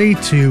 everybody,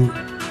 to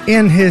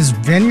In His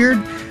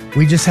Vineyard.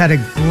 We just had a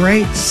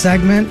great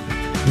segment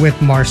with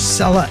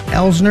Marcella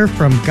Elsner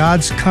from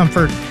God's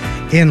Comfort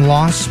in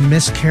Loss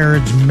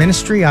Miscarriage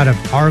Ministry out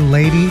of Our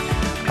Lady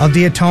of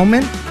the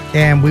Atonement.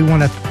 And we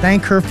want to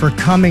thank her for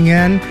coming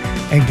in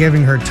and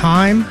giving her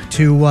time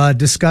to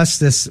discuss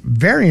this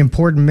very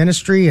important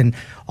ministry and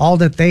all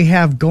that they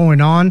have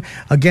going on.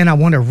 Again, I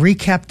want to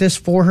recap this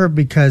for her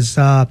because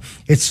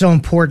it's so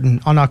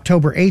important. On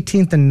October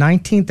 18th and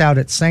 19th out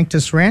at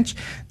Sanctus Ranch,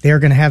 they're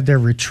going to have their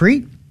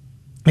retreat.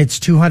 It's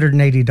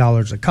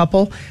 $280 a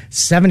couple.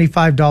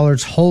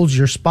 $75 holds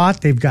your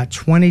spot. They've got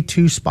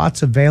 22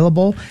 spots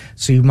available,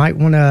 so you might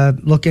want to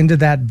look into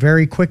that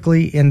very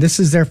quickly. And this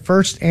is their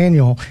first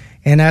annual.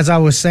 And as I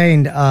was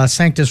saying,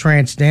 Sanctus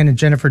Ranch, Dan and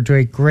Jennifer do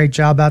a great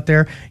job out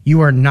there.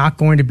 You are not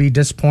going to be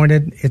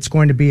disappointed. It's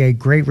going to be a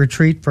great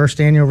retreat, first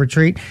annual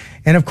retreat.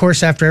 And of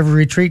course, after every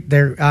retreat,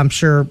 I'm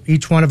sure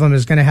each one of them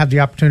is going to have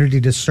the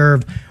opportunity to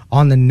serve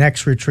on the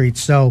next retreat.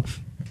 So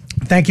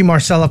thank you,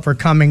 Marcella, for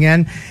coming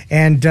in.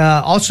 And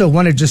also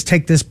want to just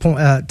take this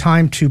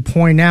time to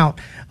point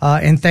out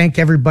and thank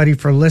everybody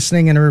for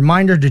listening. And a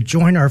reminder to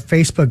join our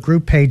Facebook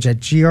group page at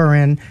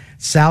GRN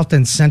South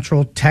and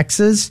Central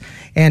Texas.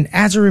 And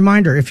as a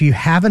reminder, if you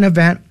have an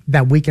event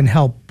that we can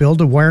help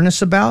build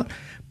awareness about,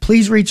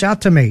 please reach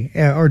out to me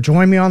or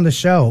join me on the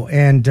show.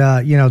 And,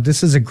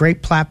 this is a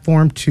great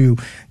platform to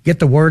get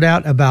the word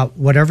out about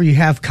whatever you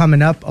have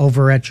coming up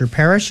over at your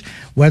parish,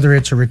 whether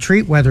it's a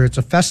retreat, whether it's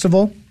a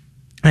festival.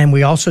 And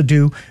we also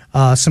do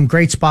some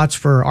great spots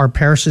for our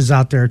parishes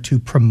out there to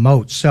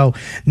promote. So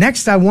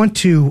next, I want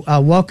to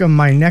welcome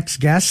my next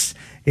guests.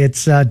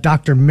 It's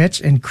Dr.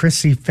 Mitch and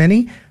Chrissy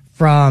Finney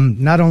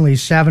from not only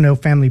Chavano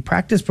Family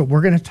Practice, but we're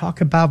going to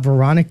talk about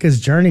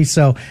Veronica's journey.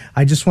 So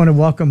I just want to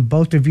welcome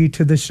both of you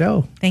to the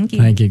show. Thank you.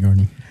 Thank you,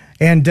 Gordon.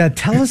 And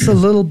tell us a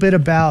little bit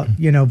about,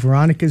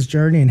 Veronica's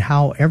journey and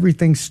how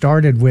everything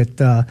started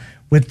with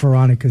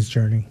Veronica's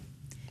journey.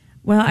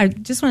 Well, I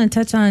just want to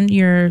touch on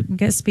your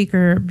guest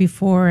speaker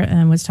before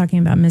was talking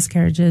about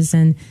miscarriages,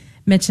 and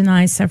Mitch and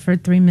I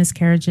suffered 3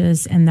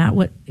 miscarriages, and that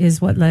is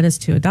what led us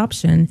to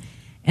adoption.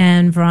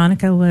 And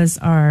Veronica was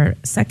our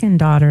second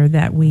daughter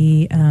that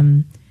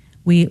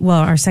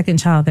our second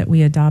child that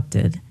we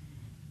adopted.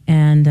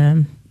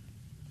 And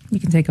you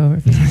can take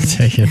over.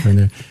 Take it from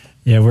there.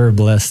 Yeah, we were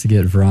blessed to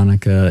get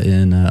Veronica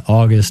in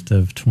August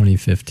of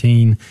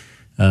 2015.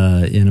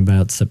 In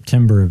about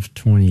September of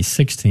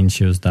 2016,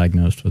 she was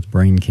diagnosed with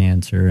brain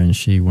cancer, and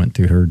she went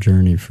through her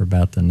journey for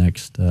about the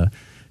next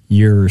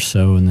year or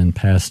so, and then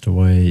passed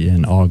away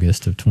in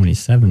August of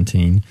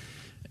 2017.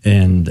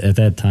 And at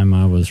that time,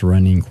 I was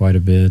running quite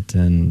a bit,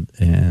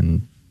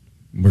 and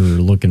we're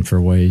looking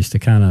for ways to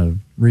kind of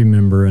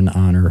remember and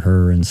honor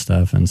her and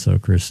stuff. And so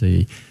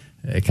Chrissy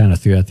kind of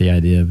threw out the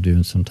idea of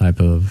doing some type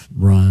of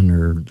run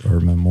or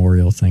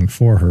memorial thing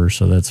for her.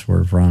 So that's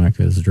where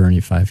Veronica's Journey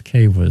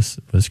 5K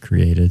was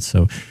created.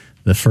 So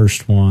the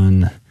first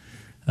one,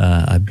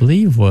 I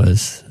believe,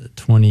 was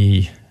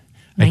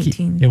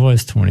 2019. It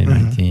was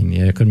 2019. Mm-hmm.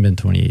 Yeah, it couldn't have been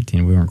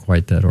 2018. We weren't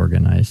quite that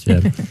organized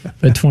yet.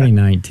 But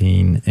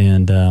 2019,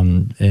 and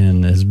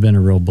has been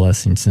a real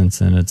blessing since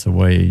then. It's a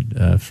way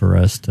for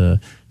us to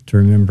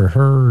remember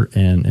her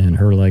and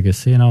her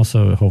legacy, and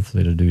also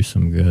hopefully to do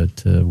some good,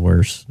 to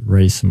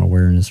raise some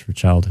awareness for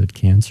childhood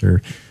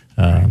cancer,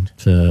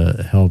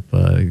 to help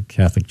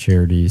Catholic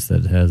Charities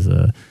that has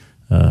a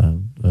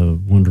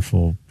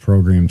wonderful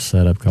program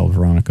set up called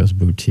Veronica's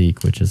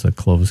Boutique, which is a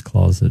clothes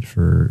closet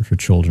for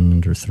children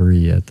under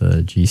 3 at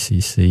the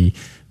GCC,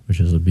 which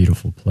is a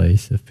beautiful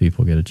place if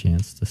people get a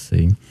chance to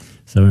see.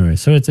 So anyway,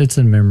 so it's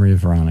in memory of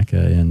Veronica,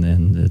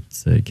 and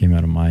it came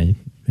out of my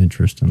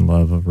interest and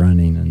love of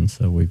running, and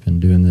so we've been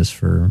doing this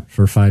for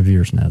 5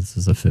 years now. This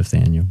is the 5th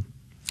annual.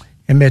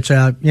 And Mitch,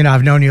 I've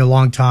known you a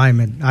long time,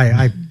 and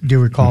I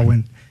do recall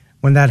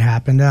when that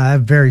happened.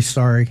 I'm very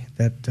sorry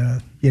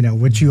that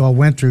what you all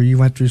went through. You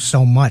went through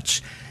so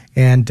much,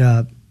 and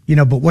but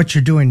what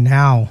you're doing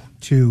now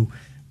to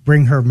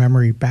bring her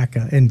memory back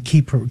and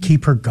keep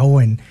her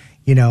going,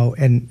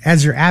 and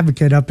as your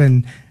advocate up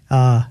in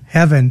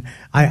heaven,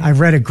 I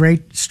read a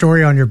great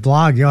story on your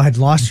blog. You all had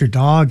lost your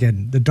dog,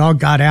 and the dog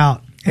got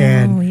out.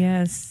 And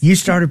yes, you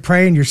started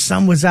praying. Your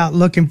son was out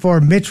looking for her.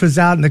 Mitch was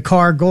out in the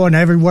car going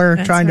everywhere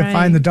trying to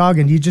find the dog.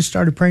 And you just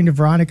started praying to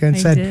Veronica and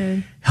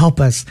said, help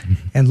us.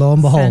 And lo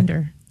and behold.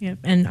 Yep.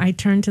 And I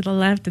turned to the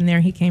left, and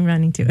there he came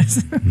running to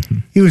us.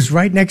 He was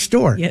right next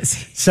door.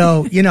 Yes.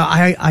 So,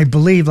 I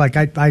believe, like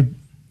I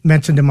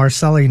mentioned to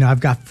Marcella, I've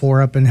got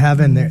 4 up in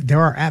heaven. Mm-hmm.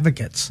 There are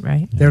advocates.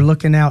 Right. They're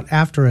looking out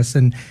after us.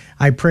 And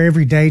I pray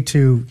every day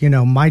to,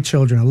 my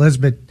children,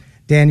 Elizabeth,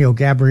 Daniel,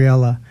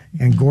 Gabriella,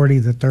 and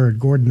Gordon the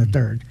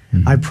third.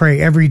 I pray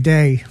every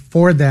day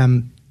for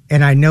them,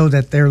 and I know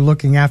that they're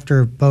looking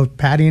after both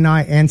Patty and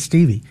I and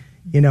Stevie,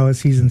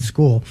 as he's in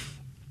school.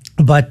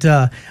 But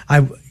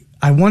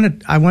I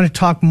want to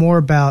talk more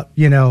about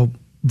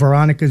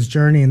Veronica's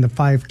journey in the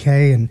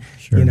 5K and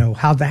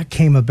how that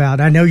came about.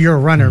 I know you're a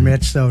runner,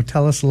 Mitch, so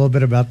tell us a little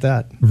bit about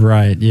that.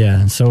 Right,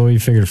 yeah. So we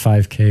figured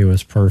 5K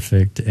was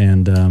perfect,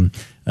 and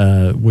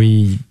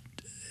we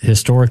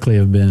historically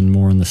have been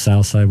more on the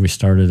south side. We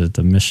started at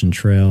the Mission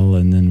Trail,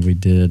 and then we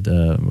did,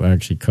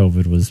 actually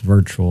COVID was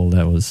virtual.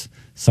 That was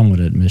somewhat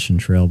at Mission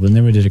Trail, but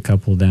then we did a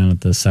couple down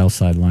at the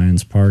Southside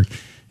Lions Park.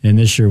 And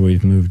this year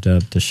we've moved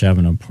up to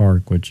Chavano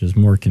Park, which is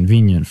more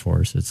convenient for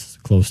us. It's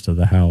close to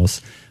the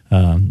house,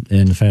 and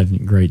have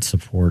had great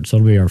support. So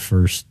it'll be our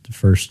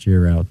first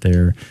year out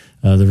there.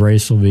 The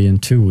race will be in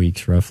 2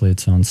 weeks, roughly.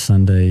 It's on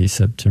Sunday,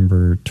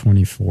 September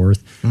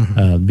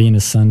 24th. Being a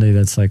Sunday,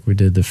 that's like we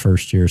did the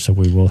first year, so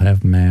we will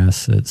have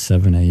Mass at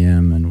 7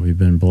 a.m., and we've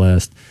been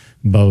blessed.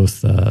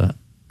 Both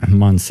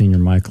Monsignor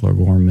Michael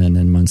O'Gorman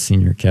and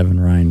Monsignor Kevin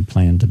Ryan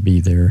plan to be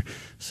there,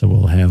 so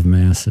we'll have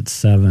Mass at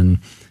 7,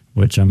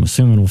 which I'm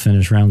assuming will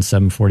finish around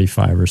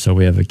 7:45 or so.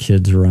 We have a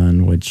kids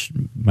run, which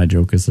my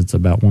joke is it's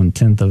about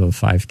 1/10 of a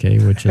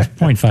 5K, which is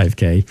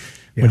 0.5K,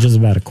 which is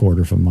about a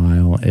quarter of a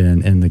mile.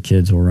 And the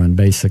kids will run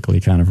basically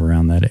kind of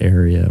around that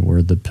area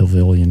where the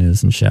pavilion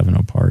is in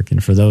Chavano Park.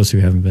 And for those who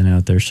haven't been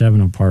out there,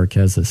 Chavano Park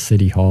has a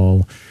city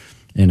hall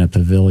and a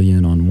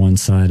pavilion on one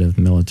side of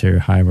Military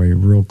Highway,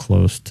 real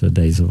close to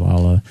De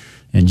Zavala.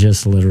 And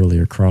just literally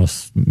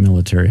across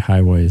Military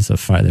Highway is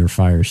their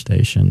fire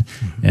station.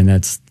 And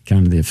that's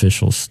kind of the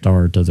official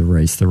start of the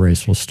race. The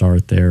race will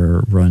start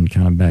there, run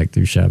kind of back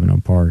through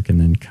Chavano Park, and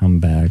then come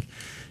back.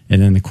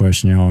 And then the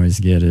question you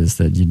always get is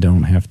that you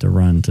don't have to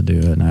run to do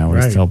it. And I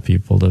always tell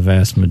people the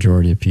vast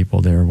majority of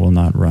people there will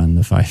not run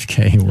the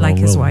 5K. Like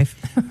his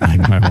wife.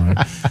 Like my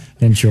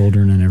wife. And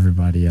children and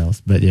everybody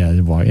else. But yeah,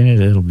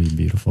 it'll be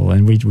beautiful.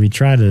 And we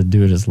try to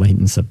do it as late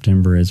in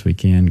September as we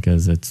can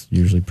because it's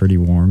usually pretty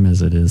warm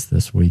as it is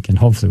this week. And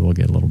hopefully we'll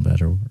get a little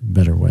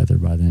better weather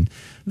by then.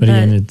 But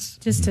again, it's...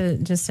 Just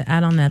to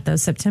add on that, though,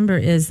 September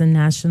is the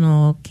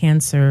National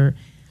Cancer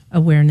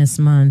Awareness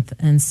Month,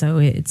 and so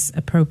it's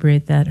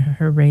appropriate that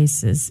her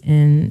race is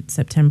in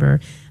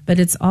September. But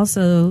it's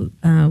also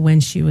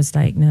when she was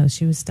diagnosed.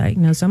 She was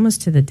diagnosed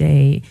almost to the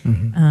day.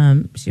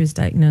 She was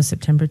diagnosed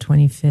September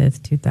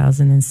 25th,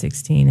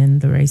 2016, and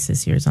the race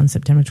this year is on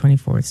September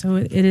 24th. So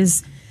it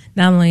is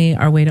not only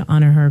our way to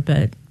honor her,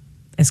 but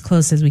as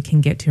close as we can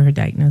get to her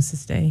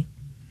diagnosis day.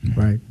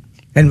 Right.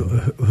 And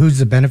who's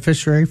the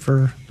beneficiary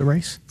for the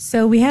race?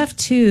 So we have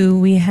two.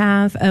 We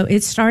have,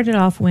 it started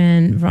off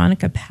when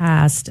Veronica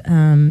passed.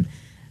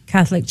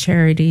 Catholic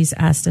Charities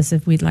asked us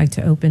if we'd like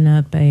to open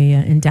up a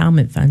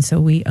endowment fund.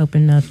 So we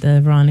opened up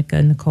the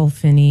Veronica Nicole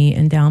Finney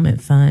Endowment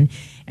Fund.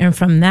 And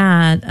from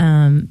that,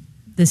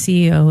 the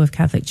CEO of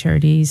Catholic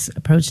Charities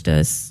approached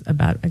us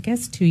about, I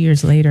guess, 2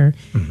 years later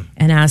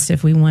and asked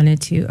if we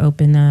wanted to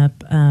open up,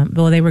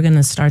 they were going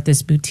to start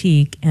this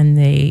boutique, and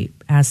they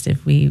asked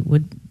if we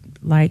would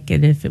like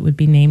it if it would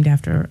be named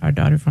after our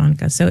daughter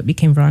Veronica. So it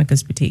became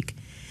Veronica's Boutique.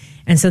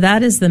 And so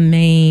that is the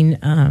main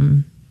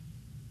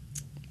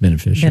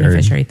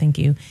beneficiary. Thank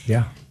you.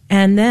 Yeah.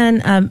 And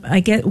then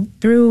I get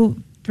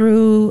through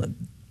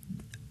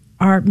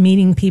our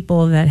meeting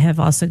people that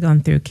have also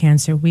gone through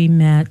cancer. We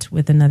met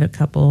with another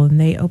couple, and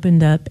they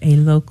opened up a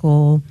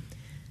local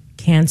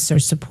cancer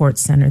support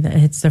center.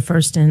 It's the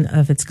first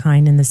of its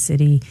kind in the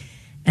city.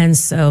 And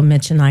so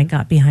Mitch and I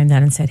got behind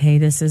that and said, hey,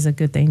 this is a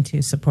good thing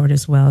to support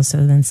as well.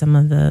 So then some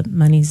of the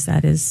monies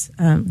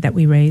that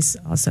we raise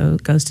also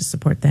goes to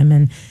support them.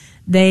 And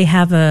they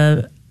have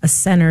a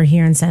center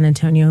here in San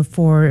Antonio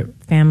for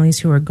families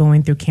who are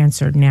going through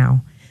cancer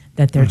now,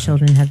 that their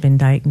children have been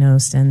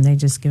diagnosed, and they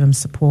just give them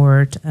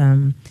support.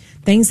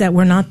 Things that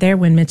were not there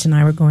when Mitch and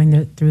I were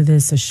going through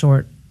this a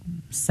short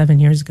 7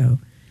 years ago.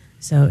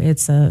 So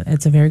it's a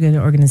very good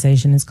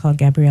organization. It's called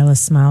Gabriella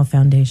Smile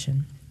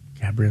Foundation.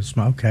 Gabriella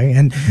Smile, okay.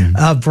 And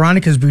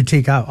Veronica's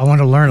Boutique, I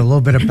want to learn a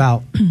little bit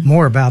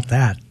more about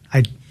that.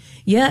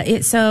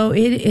 So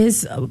it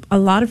is a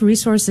lot of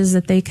resources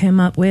that they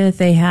came up with.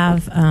 They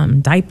have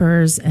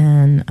diapers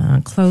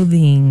and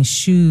clothing,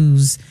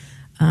 shoes.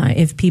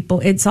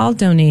 It's all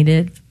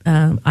donated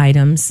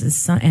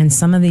items, and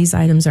some of these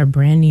items are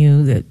brand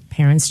new that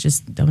parents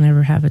just don't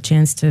ever have a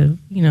chance to,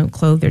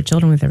 clothe their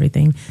children with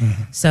everything.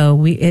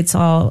 So it's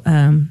all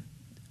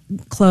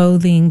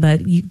clothing,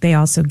 but they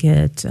also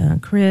get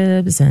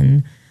cribs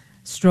and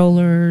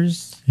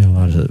strollers. Yeah, a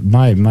lot of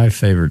my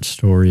favorite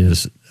story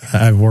is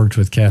I've worked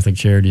with Catholic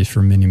Charities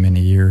for many, many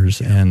years,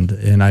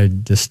 and I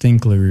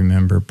distinctly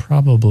remember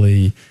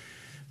probably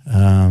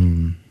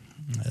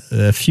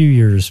a few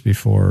years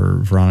before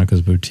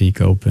Veronica's Boutique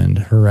opened,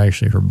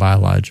 her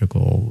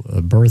biological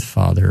birth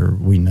father,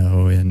 we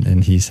know,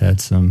 and he's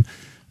had some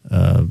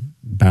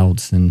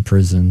bouts in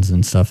prisons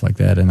and stuff like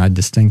that. And I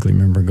distinctly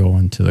remember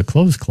going to the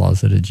clothes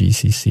closet at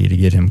GCC to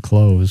get him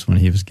clothes when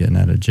he was getting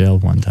out of jail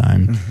one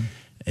time.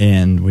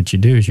 And what you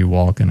do is you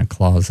walk in a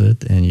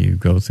closet and you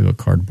go through a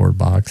cardboard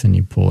box and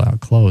you pull out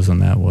clothes,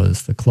 and that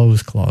was the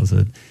clothes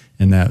closet.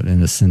 And that,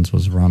 in a sense,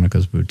 was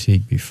Veronica's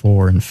boutique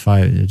before. And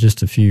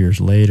just a few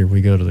years later, we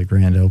go to the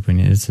grand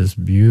opening. It's this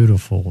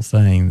beautiful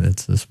thing.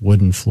 It's this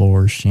wooden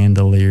floor,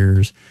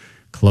 chandeliers,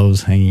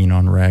 clothes hanging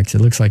on racks.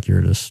 It looks like you're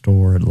at a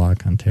store at La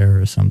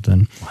Cantera or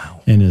something.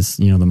 Wow. And it's,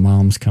 the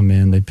moms come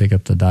in, they pick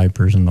up the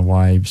diapers and the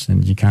wipes,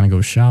 and you kind of go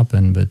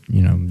shopping, but,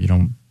 you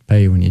don't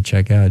pay when you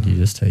check out. You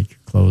just take your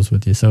clothes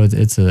with you. So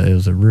it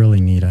was a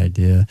really neat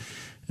idea.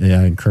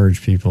 Yeah, I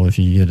encourage people, if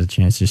you get a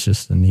chance, it's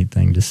just a neat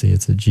thing to see.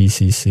 It's a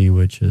GCC,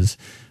 which is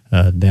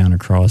down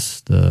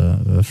across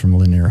from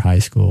Lanier High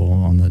School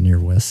on the near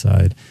west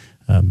side,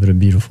 but a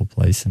beautiful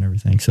place and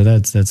everything. So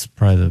that's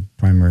probably the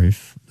primary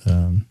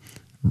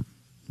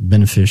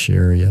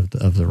beneficiary of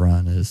the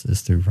run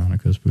is through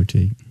Veronica's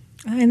boutique.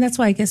 And that's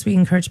why I guess we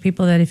encourage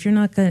people that if you're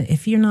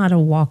not a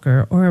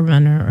walker or a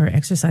runner, or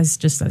exercise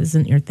just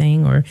isn't your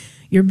thing, or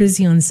you're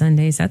busy on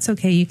Sundays, that's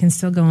okay. You can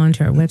still go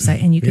onto our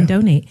website and you can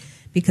donate,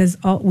 because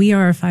we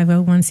are a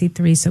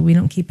 501c3, so we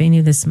don't keep any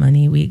of this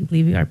money. We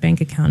believe our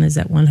bank account is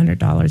at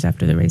 $100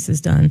 after the race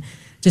is done,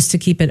 just to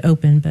keep it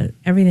open. But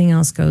everything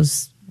else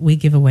we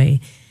give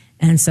away.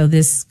 And so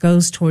this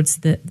goes towards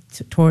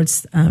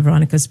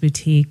Veronica's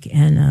boutique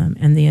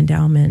and the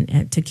endowment,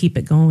 and to keep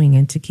it going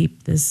and to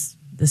keep this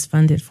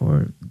funded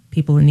for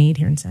people in need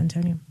here in San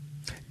Antonio.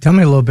 Tell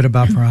me a little bit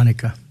about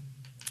Veronica.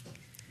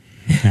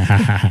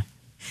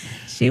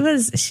 She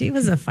was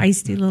a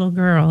feisty little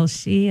girl.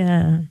 She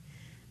I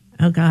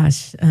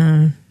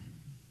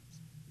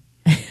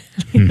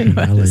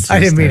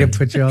didn't mean to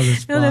put you on the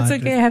spot. No, that's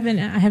okay.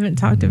 I haven't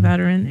talked about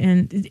her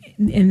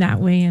in that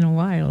way in a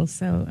while.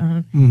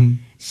 So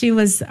she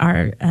was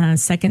our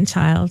second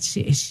child.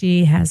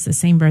 She has the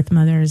same birth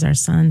mother as our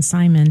son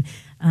Simon.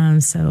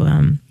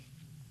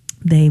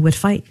 They would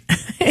fight.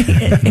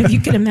 If you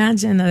could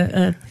imagine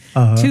a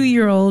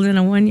 2-year-old and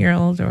a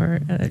 1-year-old,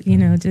 or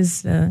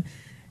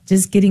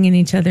just getting in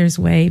each other's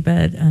way.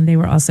 But they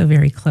were also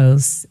very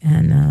close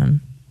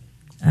and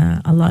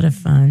a lot of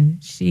fun.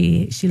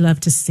 She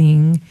loved to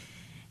sing,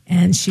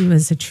 and she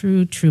was a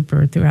true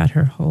trooper throughout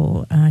her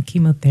whole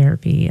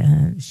chemotherapy.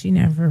 She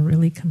never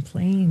really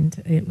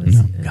complained.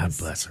 God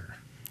bless her.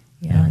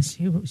 Yeah,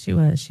 she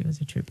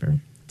was a trooper.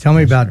 Tell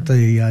me about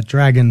the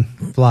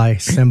dragonfly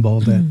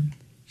symbol that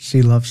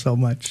she loved so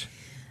much.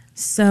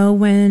 So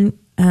when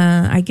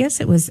I guess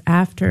it was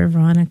after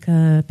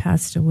Veronica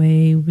passed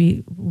away,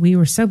 we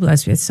were so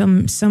blessed. We had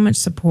so much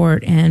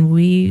support, and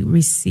we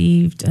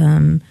received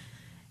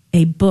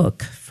a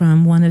book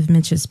from one of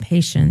Mitch's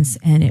patients,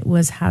 and it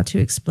was How to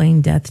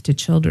Explain Death to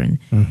Children.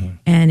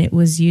 And it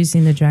was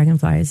using the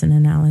dragonfly as an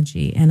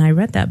analogy. And I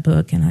read that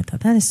book, and I thought,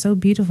 that is so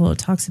beautiful. It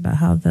talks about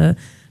how the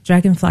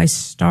dragonfly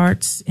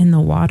starts in the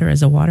water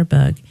as a water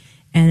bug,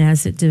 and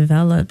as it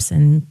develops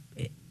and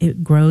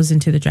it grows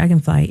into the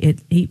dragonfly,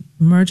 it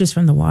emerges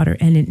from the water,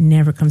 and it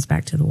never comes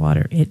back to the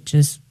water. It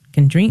just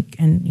can drink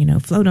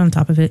and float on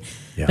top of it,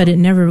 but it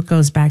never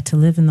goes back to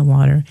live in the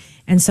water.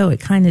 And so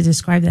it kind of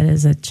described that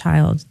as a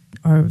child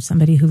or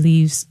somebody who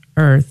leaves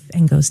Earth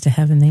and goes to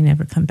heaven. They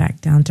never come back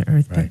down to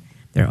Earth, but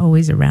they're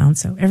always around.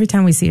 So every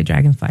time we see a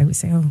dragonfly, we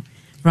say, "Oh,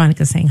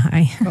 Veronica's saying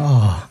hi."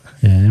 Oh.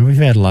 Yeah, and we've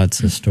had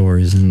lots of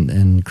stories,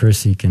 and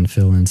Chrissy can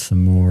fill in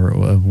some more.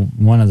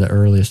 One of the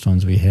earliest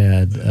ones we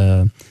had,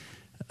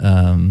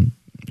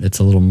 it's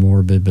a little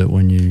morbid, but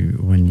when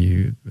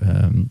you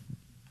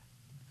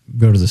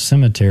go to the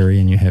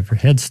cemetery and you have your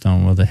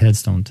headstone, well, the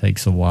headstone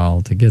takes a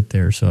while to get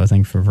there. So I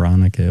think for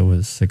Veronica, it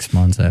was 6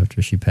 months after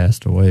she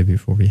passed away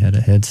before we had a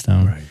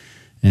headstone. Right.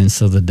 And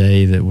so the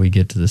day that we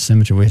get to the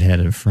cemetery, we'd had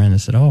a friend that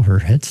said, "Oh, her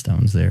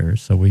headstone's there."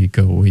 So we'd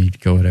go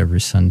it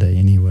every Sunday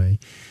anyway.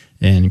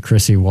 And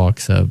Chrissy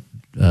walks up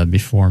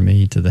before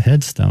me to the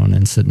headstone,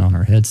 and sitting on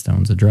her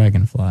headstone's a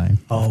dragonfly,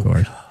 of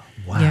course.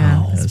 Wow.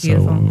 Yeah, that's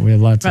beautiful. So we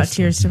have lots Brought of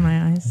tears to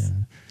my eyes.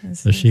 Yeah.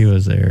 So she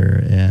was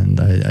there, and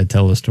I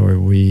tell the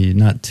story.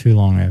 Not too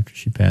long after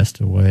she passed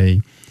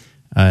away,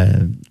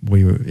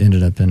 we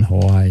ended up in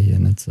Hawaii,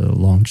 and it's a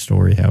long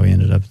story how we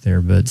ended up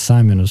there. But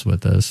Simon was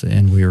with us,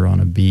 and we were on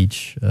a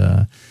beach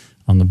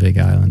on the big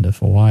island of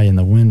Hawaii, and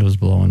the wind was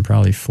blowing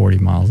probably 40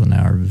 miles an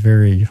hour,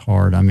 very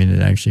hard. I mean,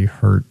 it actually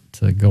hurt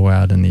to go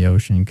out in the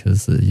ocean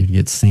because you'd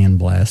get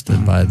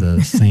sandblasted by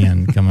the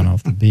sand coming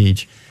off the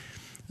beach.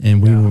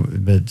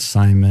 And but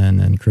Simon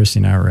and Christy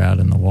and I were out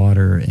in the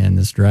water, and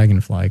this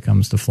dragonfly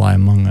comes to fly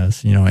among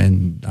us,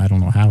 and I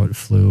don't know how it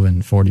flew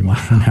in 40 mile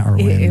an hour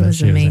wind. It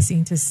was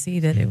amazing to see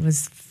that it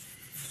was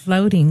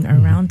floating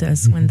around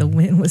us when the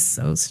wind was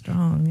so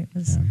strong. It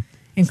was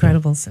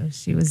incredible. So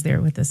she was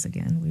there with us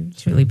again. We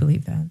truly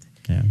believe that.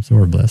 Yeah, so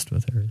we're blessed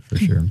with her for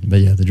sure. But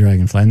yeah, the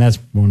dragonfly, and that's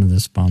one of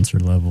the sponsor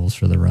levels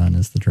for the run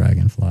is the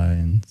dragonfly,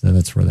 and so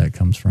that's where that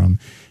comes from.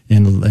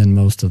 And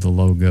most of the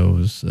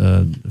logos,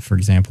 for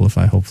example, if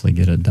I hopefully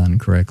get it done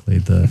correctly,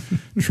 the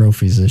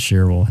trophies this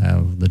year will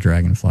have the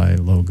dragonfly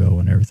logo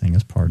and everything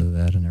as part of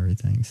that and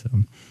everything. So,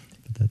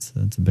 but that's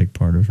a big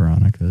part of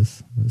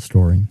Veronica's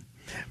story.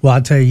 Well,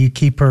 I'll tell you, you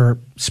keep her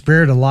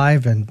spirit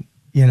alive, and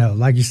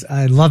like you said,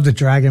 I love the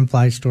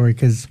dragonfly story,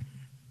 because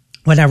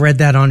when I read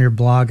that on your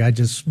blog, I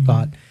just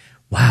thought,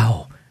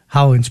 wow,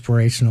 how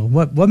inspirational.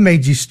 What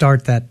made you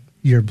start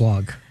your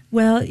blog?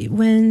 Well,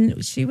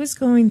 when she was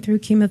going through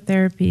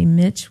chemotherapy,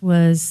 Mitch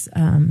was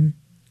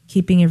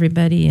keeping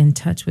everybody in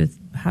touch with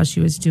how she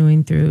was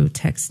doing through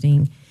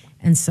texting.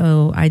 And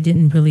so I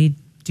didn't really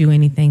do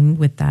anything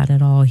with that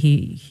at all.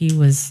 He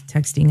was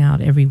texting out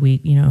every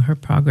week, her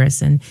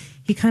progress, and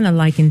he kind of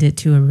likened it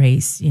to a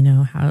race,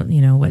 how,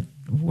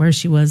 where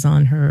she was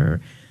on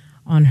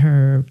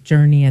her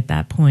journey at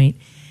that point.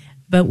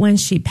 But when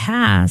she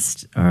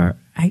passed, or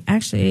I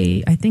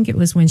think it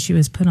was when she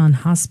was put on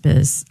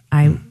hospice,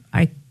 I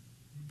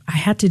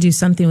had to do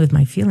something with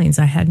my feelings.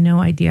 I had no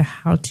idea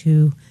how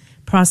to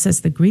process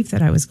the grief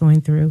that I was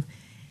going through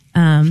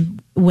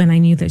when I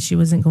knew that she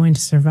wasn't going to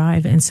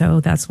survive. And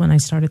so that's when I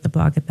started the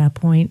blog at that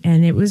point.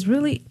 And it was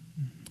really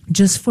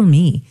just for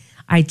me.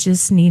 I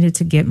just needed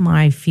to get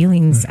my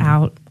feelings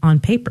out on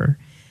paper.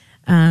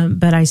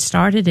 But I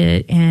started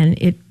it, and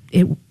it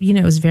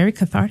was very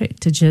cathartic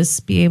to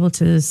just be able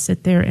to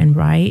sit there and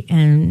write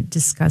and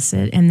discuss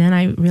it. And then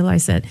I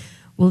realized that,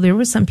 well, there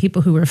were some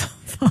people who were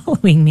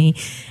following me,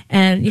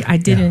 and I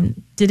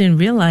didn't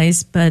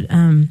realize, but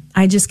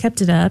I just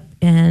kept it up,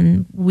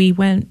 and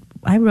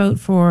I wrote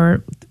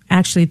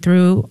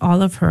through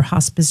all of her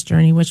hospice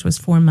journey, which was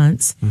 4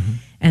 months.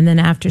 And then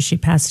after she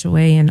passed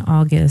away in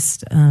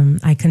August,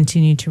 I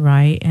continued to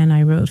write, and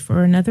I wrote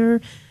for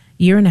another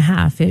year and a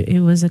half.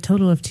 It was a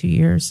total of 2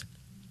 years.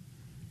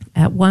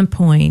 At one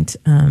point,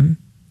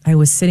 I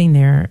was sitting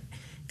there,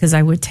 because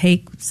I would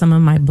take some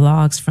of my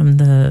blogs from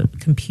the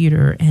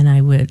computer and I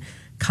would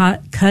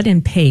cut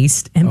and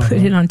paste and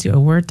put it onto a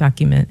Word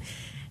document.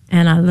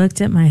 And I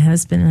looked at my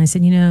husband and I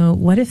said,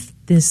 what if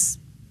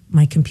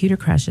my computer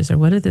crashes, or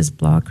what if this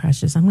blog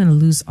crashes? I'm going to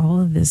lose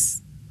all of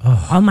this,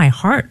 all my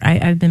heart.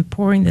 I've been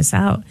pouring this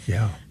out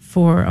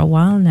for a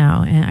while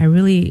now, and I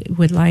really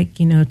would like,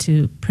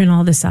 to print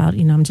all this out.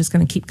 I'm just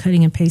going to keep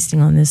cutting and pasting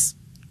on this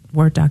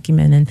Word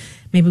document, and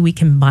maybe we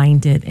can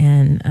bind it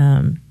and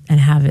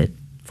have it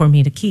for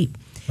me to keep.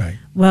 Right.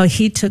 Well,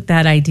 he took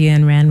that idea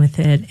and ran with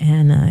it,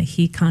 and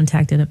he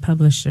contacted a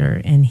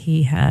publisher, and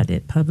he had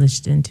it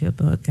published into a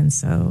book. And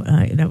so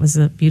that was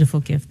a beautiful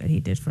gift that he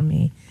did for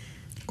me.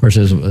 Of course,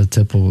 it was a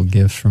typical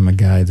gift from a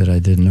guy that I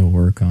did no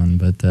work on.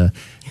 But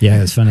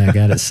it's funny, I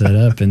got it set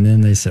up, and then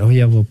they said,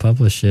 we'll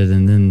publish it.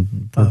 And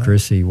then poor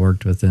Chrissy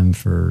worked with them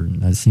for,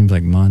 it seems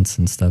like months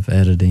and stuff,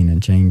 editing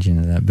and changing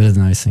and that. But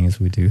the nice thing is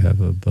we do have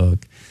a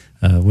book,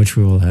 which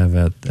we will have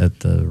at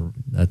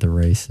the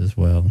race as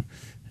well.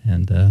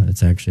 And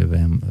it's actually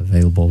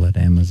available at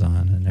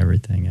Amazon and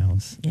everything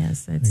else.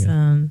 Yes, it's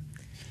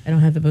I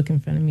don't have the book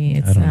in front of me.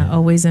 It's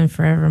Always and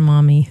Forever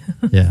Mommy.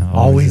 Yeah,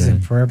 Always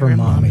and Forever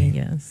Mommy.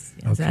 Yes.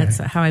 Okay. That's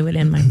how I would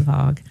end my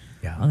blog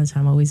all the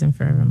time. Always and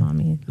Forever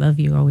Mommy. Love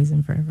you, always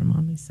and forever,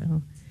 Mommy.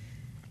 So,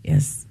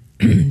 yes.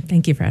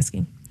 Thank you for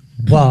asking.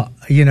 Well,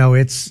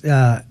 it's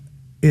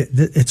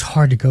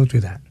hard to go through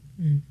that.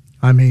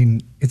 I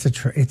mean,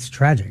 it's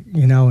tragic,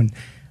 and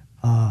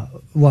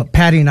what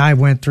Patty and I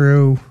went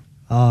through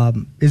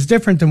is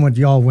different than what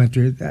y'all went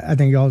through. I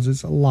think y'all's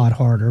is a lot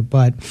harder,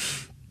 but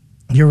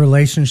your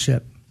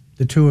relationship,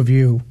 the two of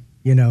you,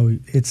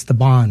 it's the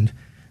bond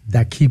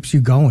that keeps you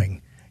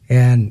going,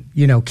 and,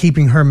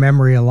 keeping her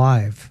memory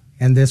alive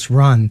and this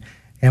run.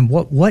 And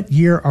what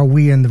year are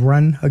we in the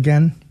run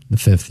again? The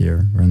 5th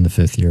year. We're in the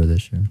 5th year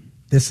this year.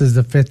 This is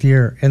the 5th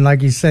year. And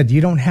like you said,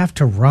 you don't have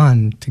to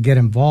run to get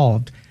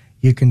involved.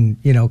 You can,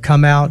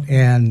 come out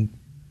and,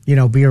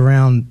 be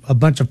around a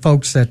bunch of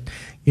folks that,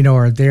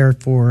 are there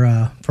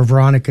for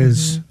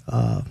Veronica's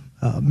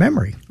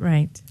memory.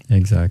 Right.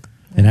 Exactly.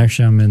 And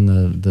actually, I'm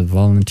in the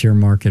volunteer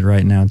market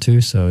right now, too,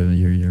 so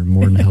you're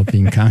more than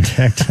helping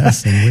contact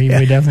us, and we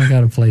definitely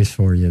got a place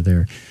for you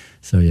there.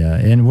 So,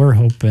 and we're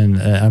hoping,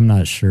 I'm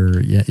not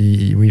sure,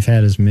 we've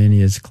had as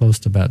many as close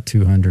to about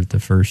 200 the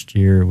first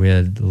year. We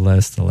had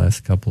less the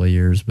last couple of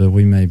years, but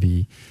we may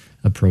be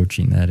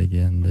approaching that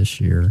again this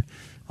year,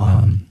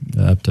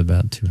 up to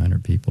about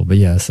 200 people. But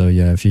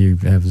if you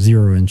have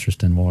zero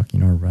interest in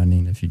walking or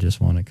running, if you just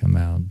want to come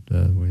out,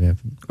 we have...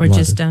 Or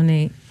just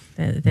donate.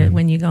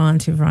 When you go on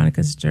to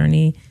Veronica's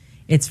Journey,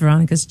 it's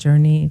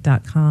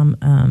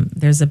veronicasjourney.com.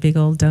 There's a big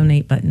old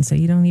donate button, so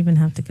you don't even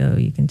have to go.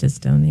 You can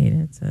just donate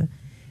it.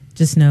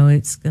 Just know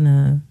it's going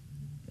to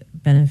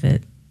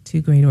benefit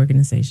two great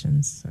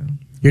organizations. So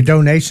your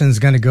donation is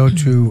going to go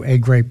to a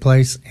great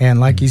place, and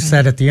like you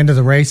said, at the end of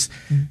the race,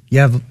 you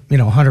have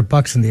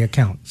 $100 in the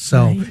account.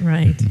 So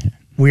right.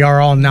 We are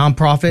all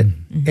nonprofit,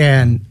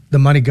 and the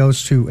money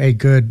goes to a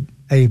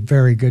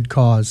very good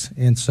cause.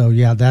 And so,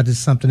 that is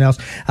something else.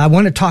 I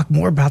want to talk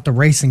more about the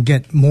race and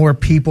get more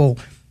people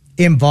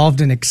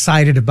involved and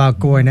excited about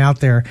going out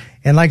there.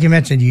 And like you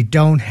mentioned, you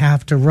don't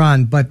have to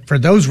run, but for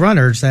those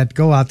runners that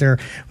go out there,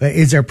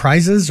 is there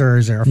prizes, or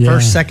is there a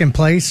first, second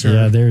place? Or?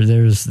 Yeah,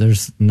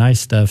 there's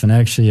nice stuff. And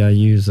actually I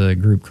use a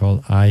group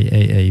called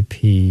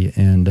IAAP,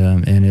 and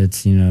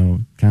it's,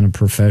 kind of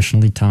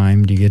professionally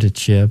timed. You get a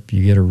chip,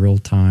 you get a real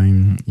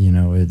time,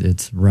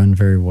 it's run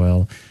very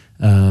well.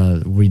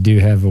 We do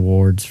have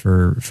awards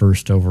for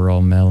first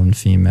overall male and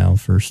female,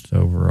 first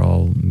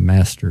overall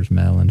masters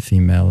male and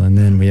female, and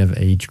then we have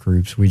age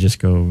groups. We just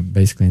go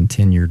basically in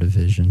 10-year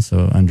division,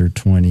 so under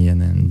 20,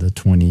 and then the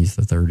 20s,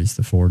 the 30s,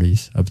 the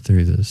 40s, up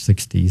through the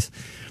 60s,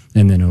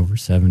 and then over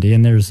 70.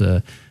 And there's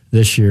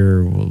this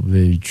year will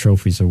be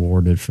trophies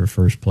awarded for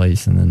first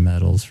place, and then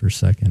medals for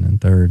second and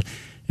third.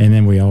 And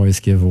then we always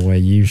give away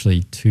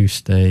usually 2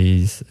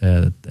 stays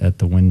at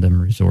the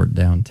Wyndham Resort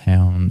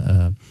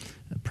downtown,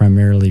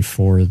 primarily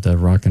for the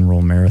Rock and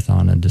Roll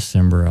Marathon in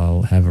December.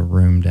 I'll have a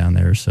room down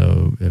there,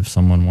 so if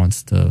someone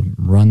wants to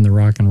run the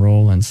Rock and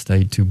Roll and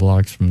stay 2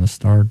 blocks from the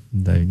start,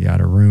 they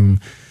got a room.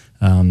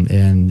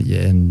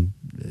 And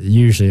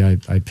usually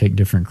I pick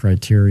different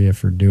criteria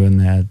for doing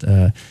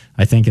that.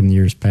 I think in the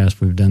years past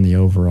we've done the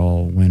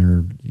overall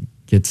winner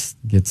gets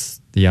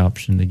the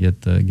option to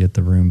get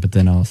the room, but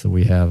then also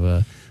we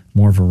have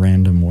more of a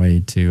random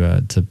way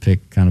to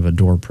pick kind of a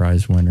door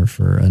prize winner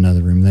for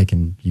another room. They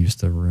can use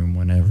the room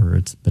whenever,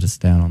 but it's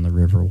down on the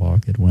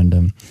Riverwalk at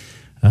Wyndham.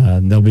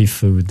 There'll be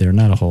food there,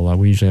 not a whole lot.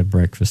 We usually have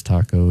breakfast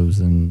tacos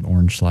and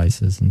orange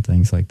slices and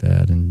things like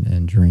that,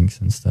 and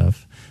drinks and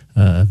stuff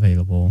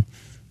available.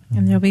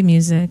 And there'll be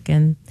music,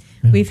 and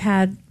we've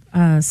had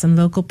some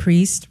local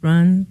priests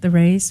run the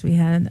race. We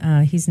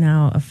had he's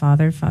now a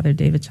Father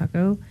David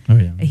Chaco. Oh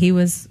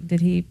yeah,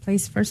 did he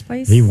place first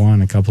place? He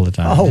won a couple of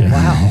times. Oh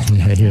wow,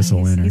 yeah, he was a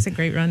winner. He's a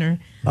great runner.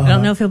 I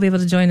don't know if he'll be able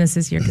to join us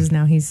this year because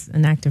now he's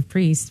an active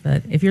priest.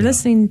 But if you're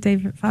listening,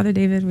 Father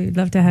David, we'd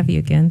love to have you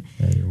again.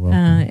 Yeah, you're welcome.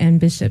 And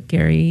Bishop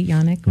Gary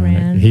Yannick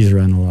ran. He's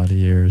run a lot of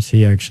years.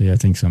 He actually, I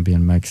think, is going to be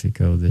in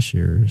Mexico this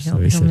year. He'll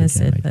miss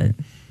it. But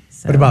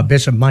what about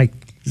Bishop Mike?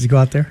 Does he go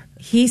out there?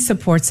 He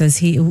supports us.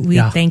 We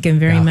thank him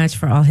very much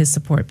for all his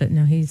support, but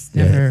no, he's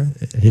never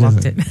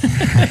walked it.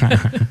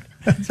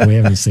 So we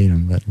haven't seen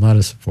him, but a lot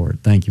of support.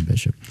 Thank you,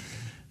 Bishop.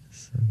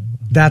 So,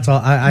 that's all.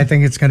 I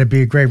think it's going to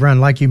be a great run.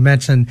 Like you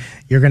mentioned,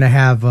 you're going to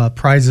have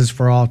prizes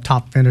for all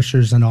top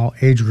finishers in all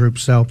age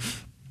groups. So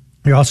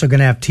you're also going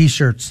to have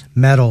T-shirts,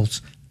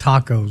 medals,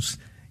 tacos,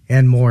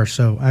 and more.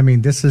 So, I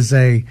mean, this is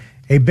a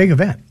big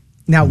event.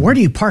 Now, where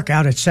do you park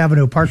out at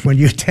Chavano Park when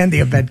you attend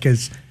the event?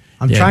 Because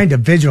I'm trying to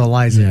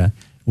visualize it. Yeah.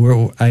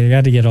 I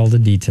got to get all the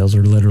details.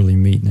 We're literally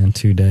meeting in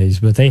 2 days,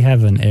 but they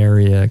have an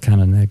area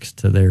kind of next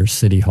to their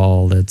city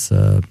hall that's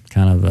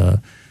kind of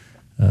a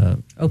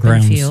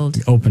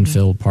open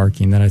field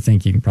parking that I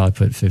think you can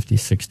probably put 50,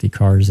 60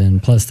 cars in.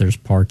 Plus, there's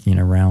parking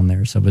around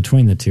there. So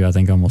between the two, I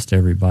think almost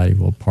everybody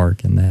will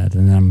park in that.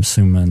 And I'm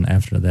assuming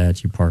after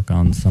that, you park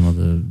on some of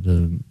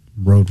the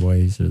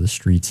roadways or the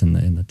streets in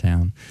the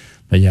town.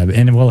 But yeah,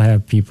 and we'll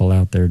have people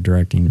out there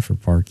directing for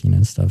parking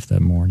and stuff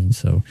that morning.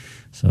 So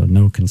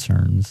no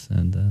concerns.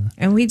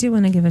 And we do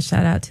want to give a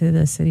shout out to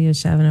the city of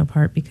Chavano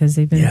Park because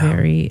they've been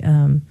very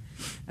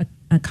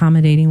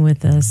accommodating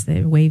with us.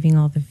 They're waiving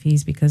all the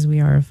fees because we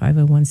are a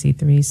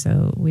 501c3.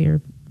 So we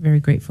are very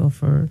grateful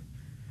for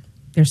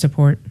their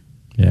support.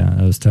 Yeah,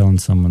 I was telling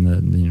someone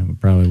that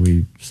probably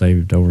we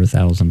saved over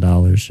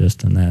 $1,000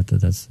 just in that.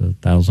 That's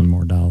 $1,000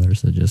 more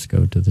dollars that just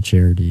go to the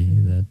charity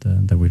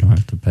that we don't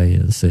have to pay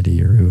the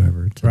city or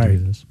whoever to do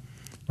this.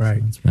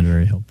 Right, so it's been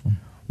very helpful.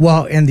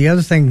 Well, and the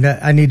other thing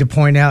that I need to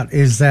point out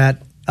is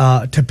that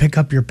to pick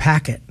up your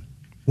packet.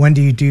 When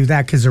do you do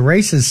that? Because the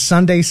race is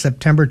Sunday,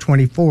 September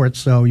 24th,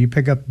 so you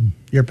pick up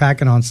your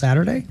packet on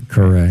Saturday?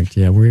 Correct,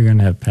 yeah. We're going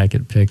to have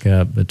packet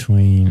pickup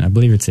between, I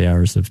believe it's the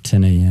hours of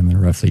 10 a.m. and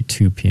roughly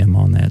 2 p.m.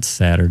 on that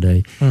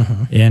Saturday.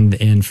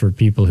 And for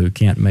people who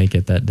can't make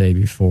it that day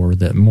before,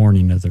 that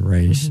morning of the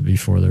race,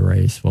 before the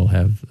race, we'll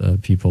have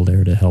people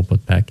there to help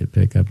with packet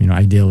pickup.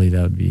 Ideally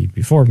that would be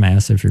before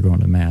Mass if you're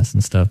going to Mass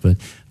and stuff, but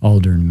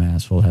all during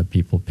Mass we'll have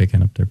people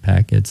picking up their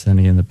packets. And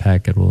again, the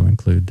packet will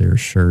include their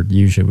shirt.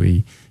 Usually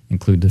we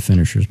include the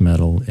finisher's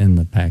medal in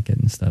the packet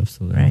and stuff,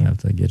 so they don't have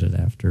to get it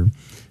after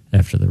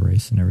the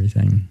race and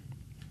everything.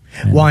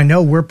 And well, I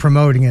know we're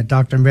promoting it,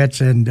 Dr.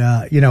 Mitch, and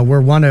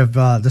we're one of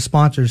the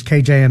sponsors,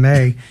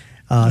 KJMA,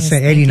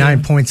 say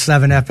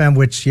 89.7 FM,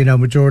 which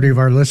majority of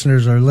our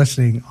listeners are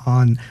listening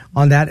on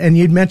that. And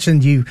you'd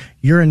mentioned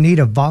you're in need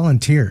of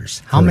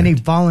volunteers. How many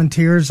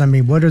volunteers? I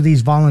mean, what are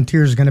these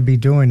volunteers going to be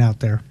doing out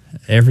there?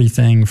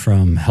 Everything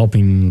from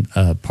helping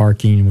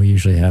parking. We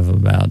usually have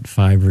about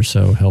 5 or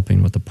so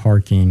helping with the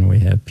parking. We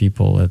have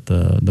people at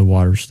the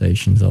water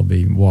stations. There'll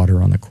be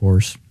water on the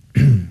course.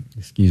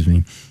 Excuse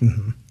me.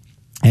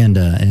 And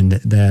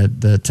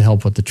that to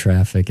help with the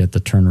traffic at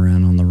the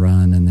turnaround on the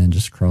run, and then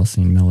just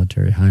crossing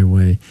Military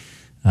Highway.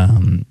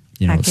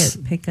 Packet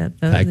pickup,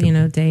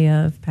 day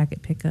of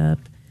packet pickup.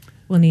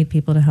 We'll need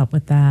people to help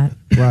with that.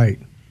 Right.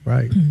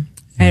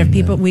 And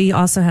people. We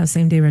also have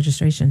same day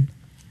registration,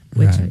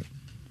 which.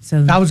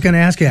 So I was going to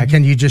ask you,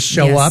 can you just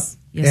show up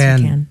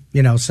and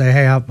say,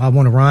 hey, I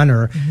want to run,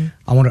 or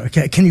I want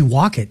to? Can you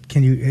walk it?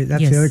 Can you?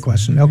 That's the other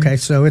question. Okay,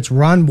 so it's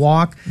run,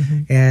 walk,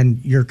 and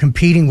you're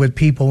competing with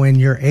people in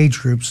your age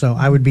group. So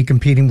I would be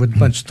competing with a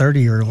bunch of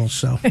 30-year-olds.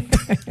 So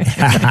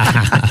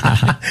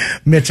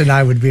Mitch and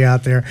I would be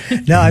out there.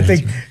 No, I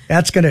think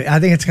it's going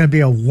to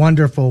be a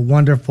wonderful,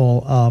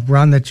 wonderful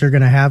run that you're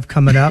going to have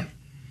coming up.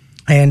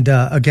 And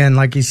again,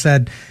 like you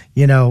said,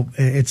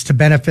 it's to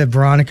benefit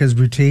Veronica's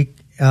Boutique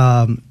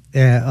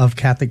of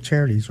Catholic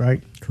Charities,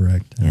 right?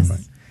 Correct. Yes. Right.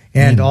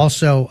 And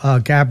also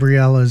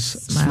Gabriella's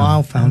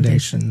Smile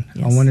Foundation.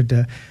 Yes. I wanted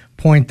to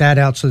point that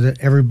out so that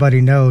everybody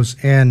knows.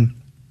 And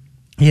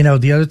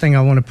the other thing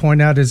I want to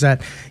point out is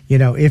that,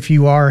 if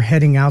you are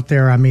heading out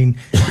there, I mean,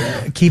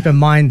 keep in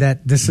mind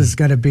that this is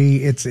going to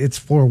be, it's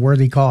for a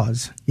worthy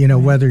cause,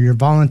 whether you're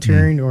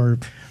volunteering or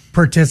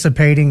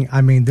participating.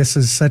 I mean, this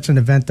is such an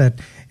event that,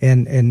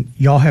 and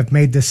y'all have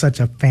made this such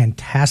a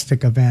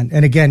fantastic event.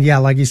 And again,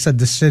 like you said,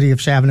 the city of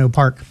Chavano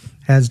Park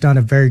has done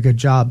a very good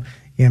job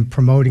in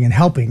promoting and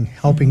helping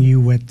you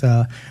with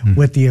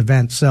the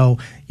event. So,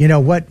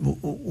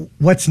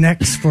 what's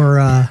next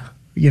for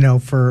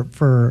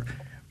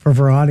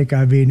Veronica?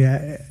 I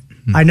mean,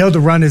 I know the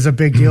run is a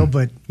big deal,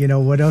 but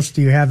what else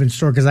do you have in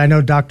store? Because I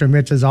know Dr.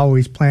 Mitch is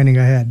always planning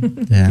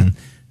ahead. Yeah,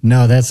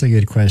 no, that's a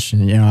good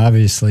question.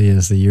 obviously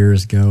as the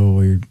years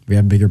go, we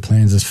have bigger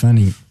plans. It's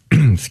funny.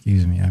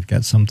 Excuse me, I've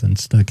got something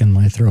stuck in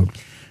my throat.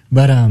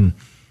 But I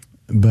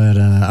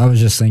was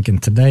just thinking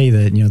today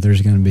that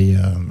there's going to be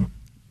a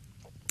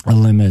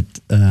limit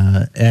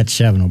at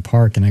Chavano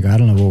Park, and I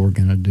don't know what we're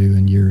going to do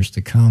in years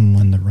to come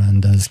when the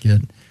run does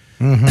get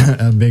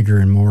bigger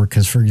and more.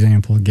 Because, for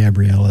example,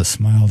 Gabriella's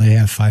Smile, they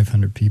have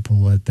 500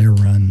 people at their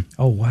run.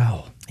 Oh,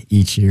 wow.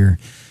 Each year.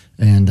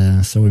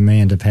 And so we may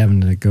end up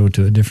having to go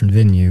to a different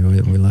venue.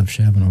 We love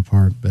Chavano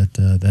Park, but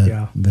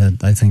that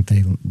I think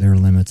their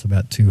limit's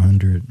about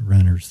 200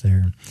 runners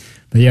there.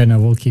 But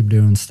we'll keep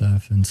doing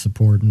stuff and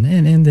supporting,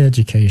 and the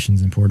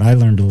education's important. I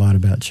learned a lot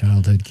about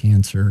childhood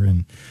cancer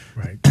and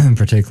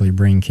particularly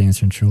brain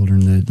cancer in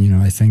children. That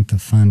I think the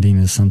funding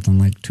is something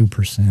like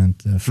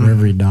 2% for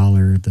every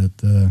dollar that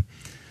the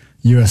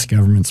U.S.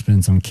 government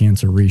spends on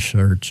cancer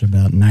research.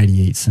 About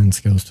 98 cents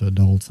goes to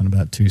adults, and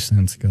about 2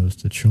 cents goes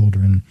to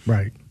children.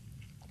 Right.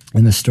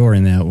 And the story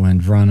in that,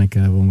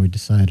 when we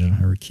decided on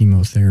her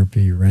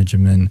chemotherapy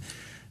regimen,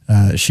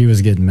 she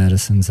was getting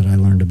medicines that I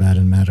learned about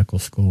in medical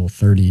school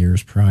 30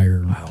 years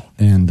prior. Wow.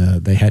 And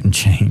they hadn't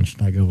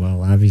changed. I go,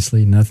 well,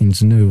 obviously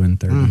nothing's new in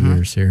 30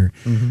 years here.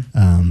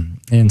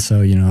 And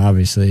so,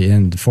 obviously,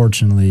 and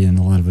fortunately in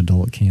a lot of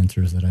adult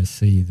cancers that I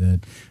see that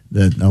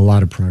a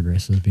lot of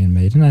progress is being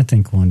made. And I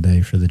think one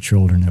day for the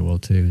children it will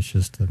too. It's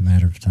just a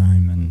matter of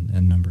time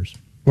and numbers.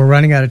 We're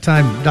running out of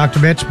time, Dr.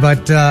 Mitch,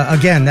 but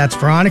again, that's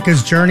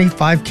Veronica's Journey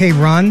 5K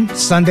Run,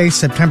 Sunday,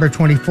 September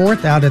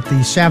 24th, out at the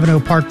Chavano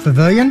Park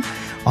Pavilion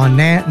on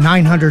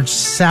 900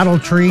 Saddle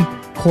Tree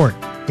Court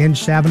in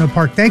Chavano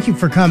Park. Thank you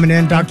for coming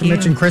in, Dr.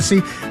 Mitch and Chrissy.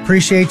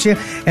 Appreciate you.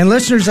 And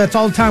listeners, that's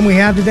all the time we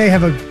have today.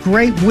 Have a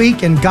great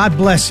week, and God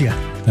bless you.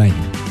 Thank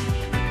you.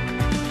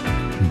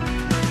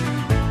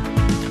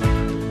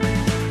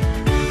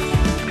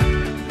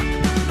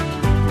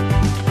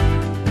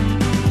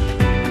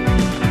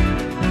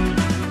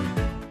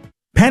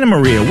 Santa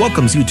Maria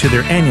welcomes you to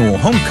their annual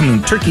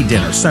Homecoming Turkey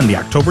Dinner, Sunday,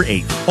 October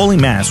 8th. Holy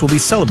Mass will be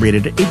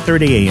celebrated at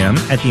 8:30 a.m.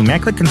 at the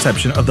Immaculate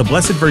Conception of the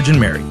Blessed Virgin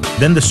Mary.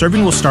 Then the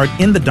serving will start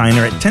in the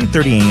diner at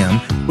 10:30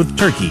 a.m. with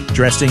turkey,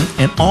 dressing,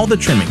 and all the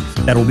trimmings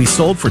that will be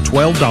sold for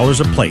 $12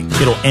 a plate.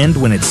 It'll end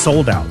when it's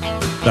sold out.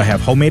 They'll have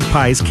homemade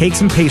pies,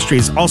 cakes, and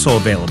pastries also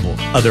available.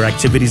 Other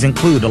activities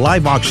include a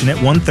live auction at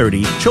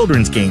 1:30,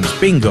 children's games,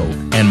 bingo,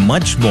 and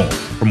much more.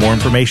 For more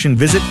information,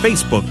 visit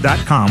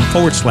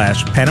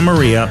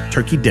facebook.com/Panamaria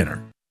Turkey Dinner.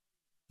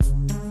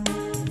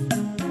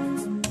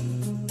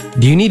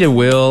 Do you need a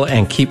will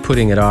and keep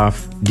putting it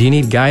off? Do you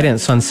need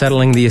guidance on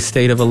settling the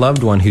estate of a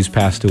loved one who's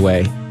passed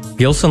away?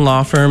 Gilson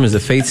Law Firm is a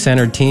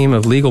faith-centered team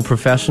of legal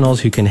professionals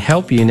who can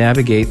help you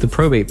navigate the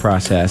probate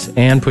process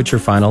and put your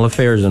final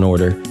affairs in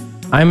order.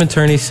 I'm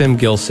attorney Sim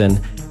Gilson.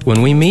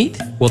 When we meet,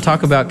 we'll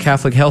talk about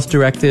Catholic health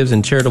directives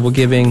and charitable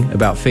giving,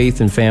 about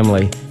faith and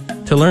family.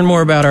 To learn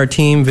more about our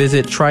team,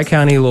 visit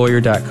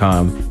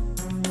tricountylawyer.com.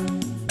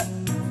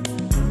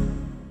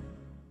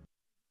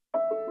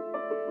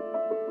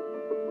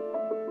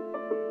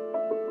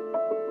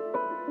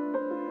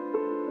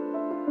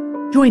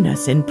 Join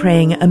us in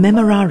praying a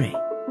memorare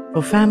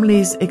for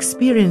families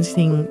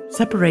experiencing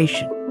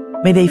separation.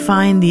 May they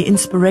find the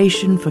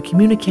inspiration for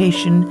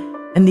communication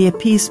and the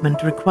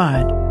appeasement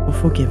required for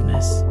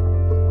forgiveness.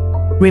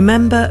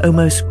 Remember, O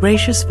most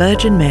gracious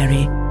Virgin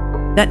Mary,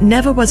 that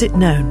never was it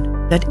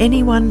known that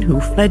anyone who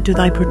fled to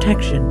thy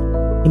protection,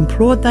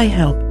 implored thy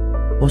help,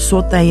 or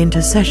sought thy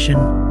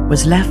intercession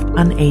was left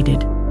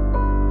unaided.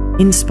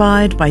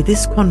 Inspired by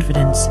this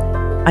confidence,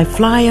 I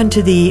fly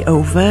unto thee,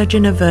 O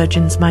Virgin of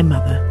Virgins, my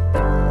Mother.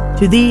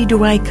 To thee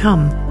do I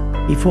come,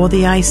 before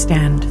thee I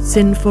stand,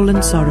 sinful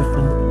and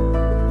sorrowful.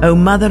 O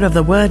Mother of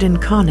the Word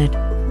incarnate,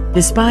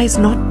 despise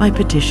not my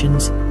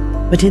petitions,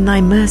 but in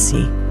thy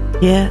mercy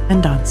hear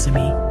and answer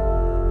me.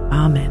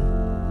 Amen.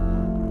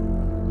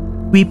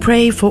 We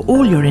pray for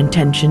all your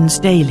intentions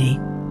daily.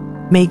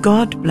 May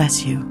God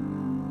bless you.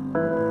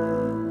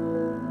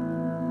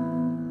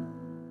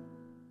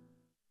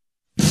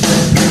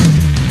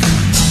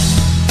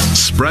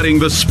 Spreading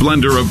the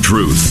splendor of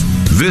truth.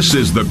 This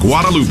is the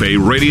Guadalupe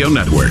Radio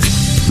Network.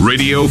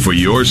 Radio for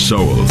your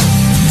soul.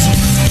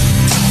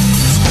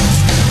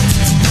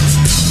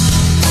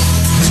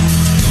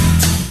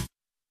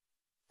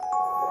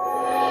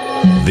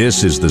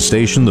 This is the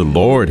station the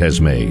Lord has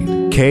made.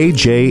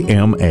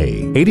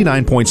 KJMA 89.7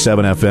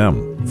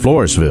 FM,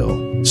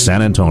 Floresville,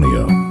 San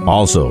Antonio.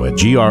 Also at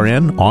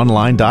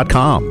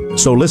grnonline.com.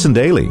 So listen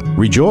daily,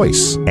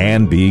 rejoice,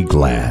 and be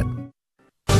glad.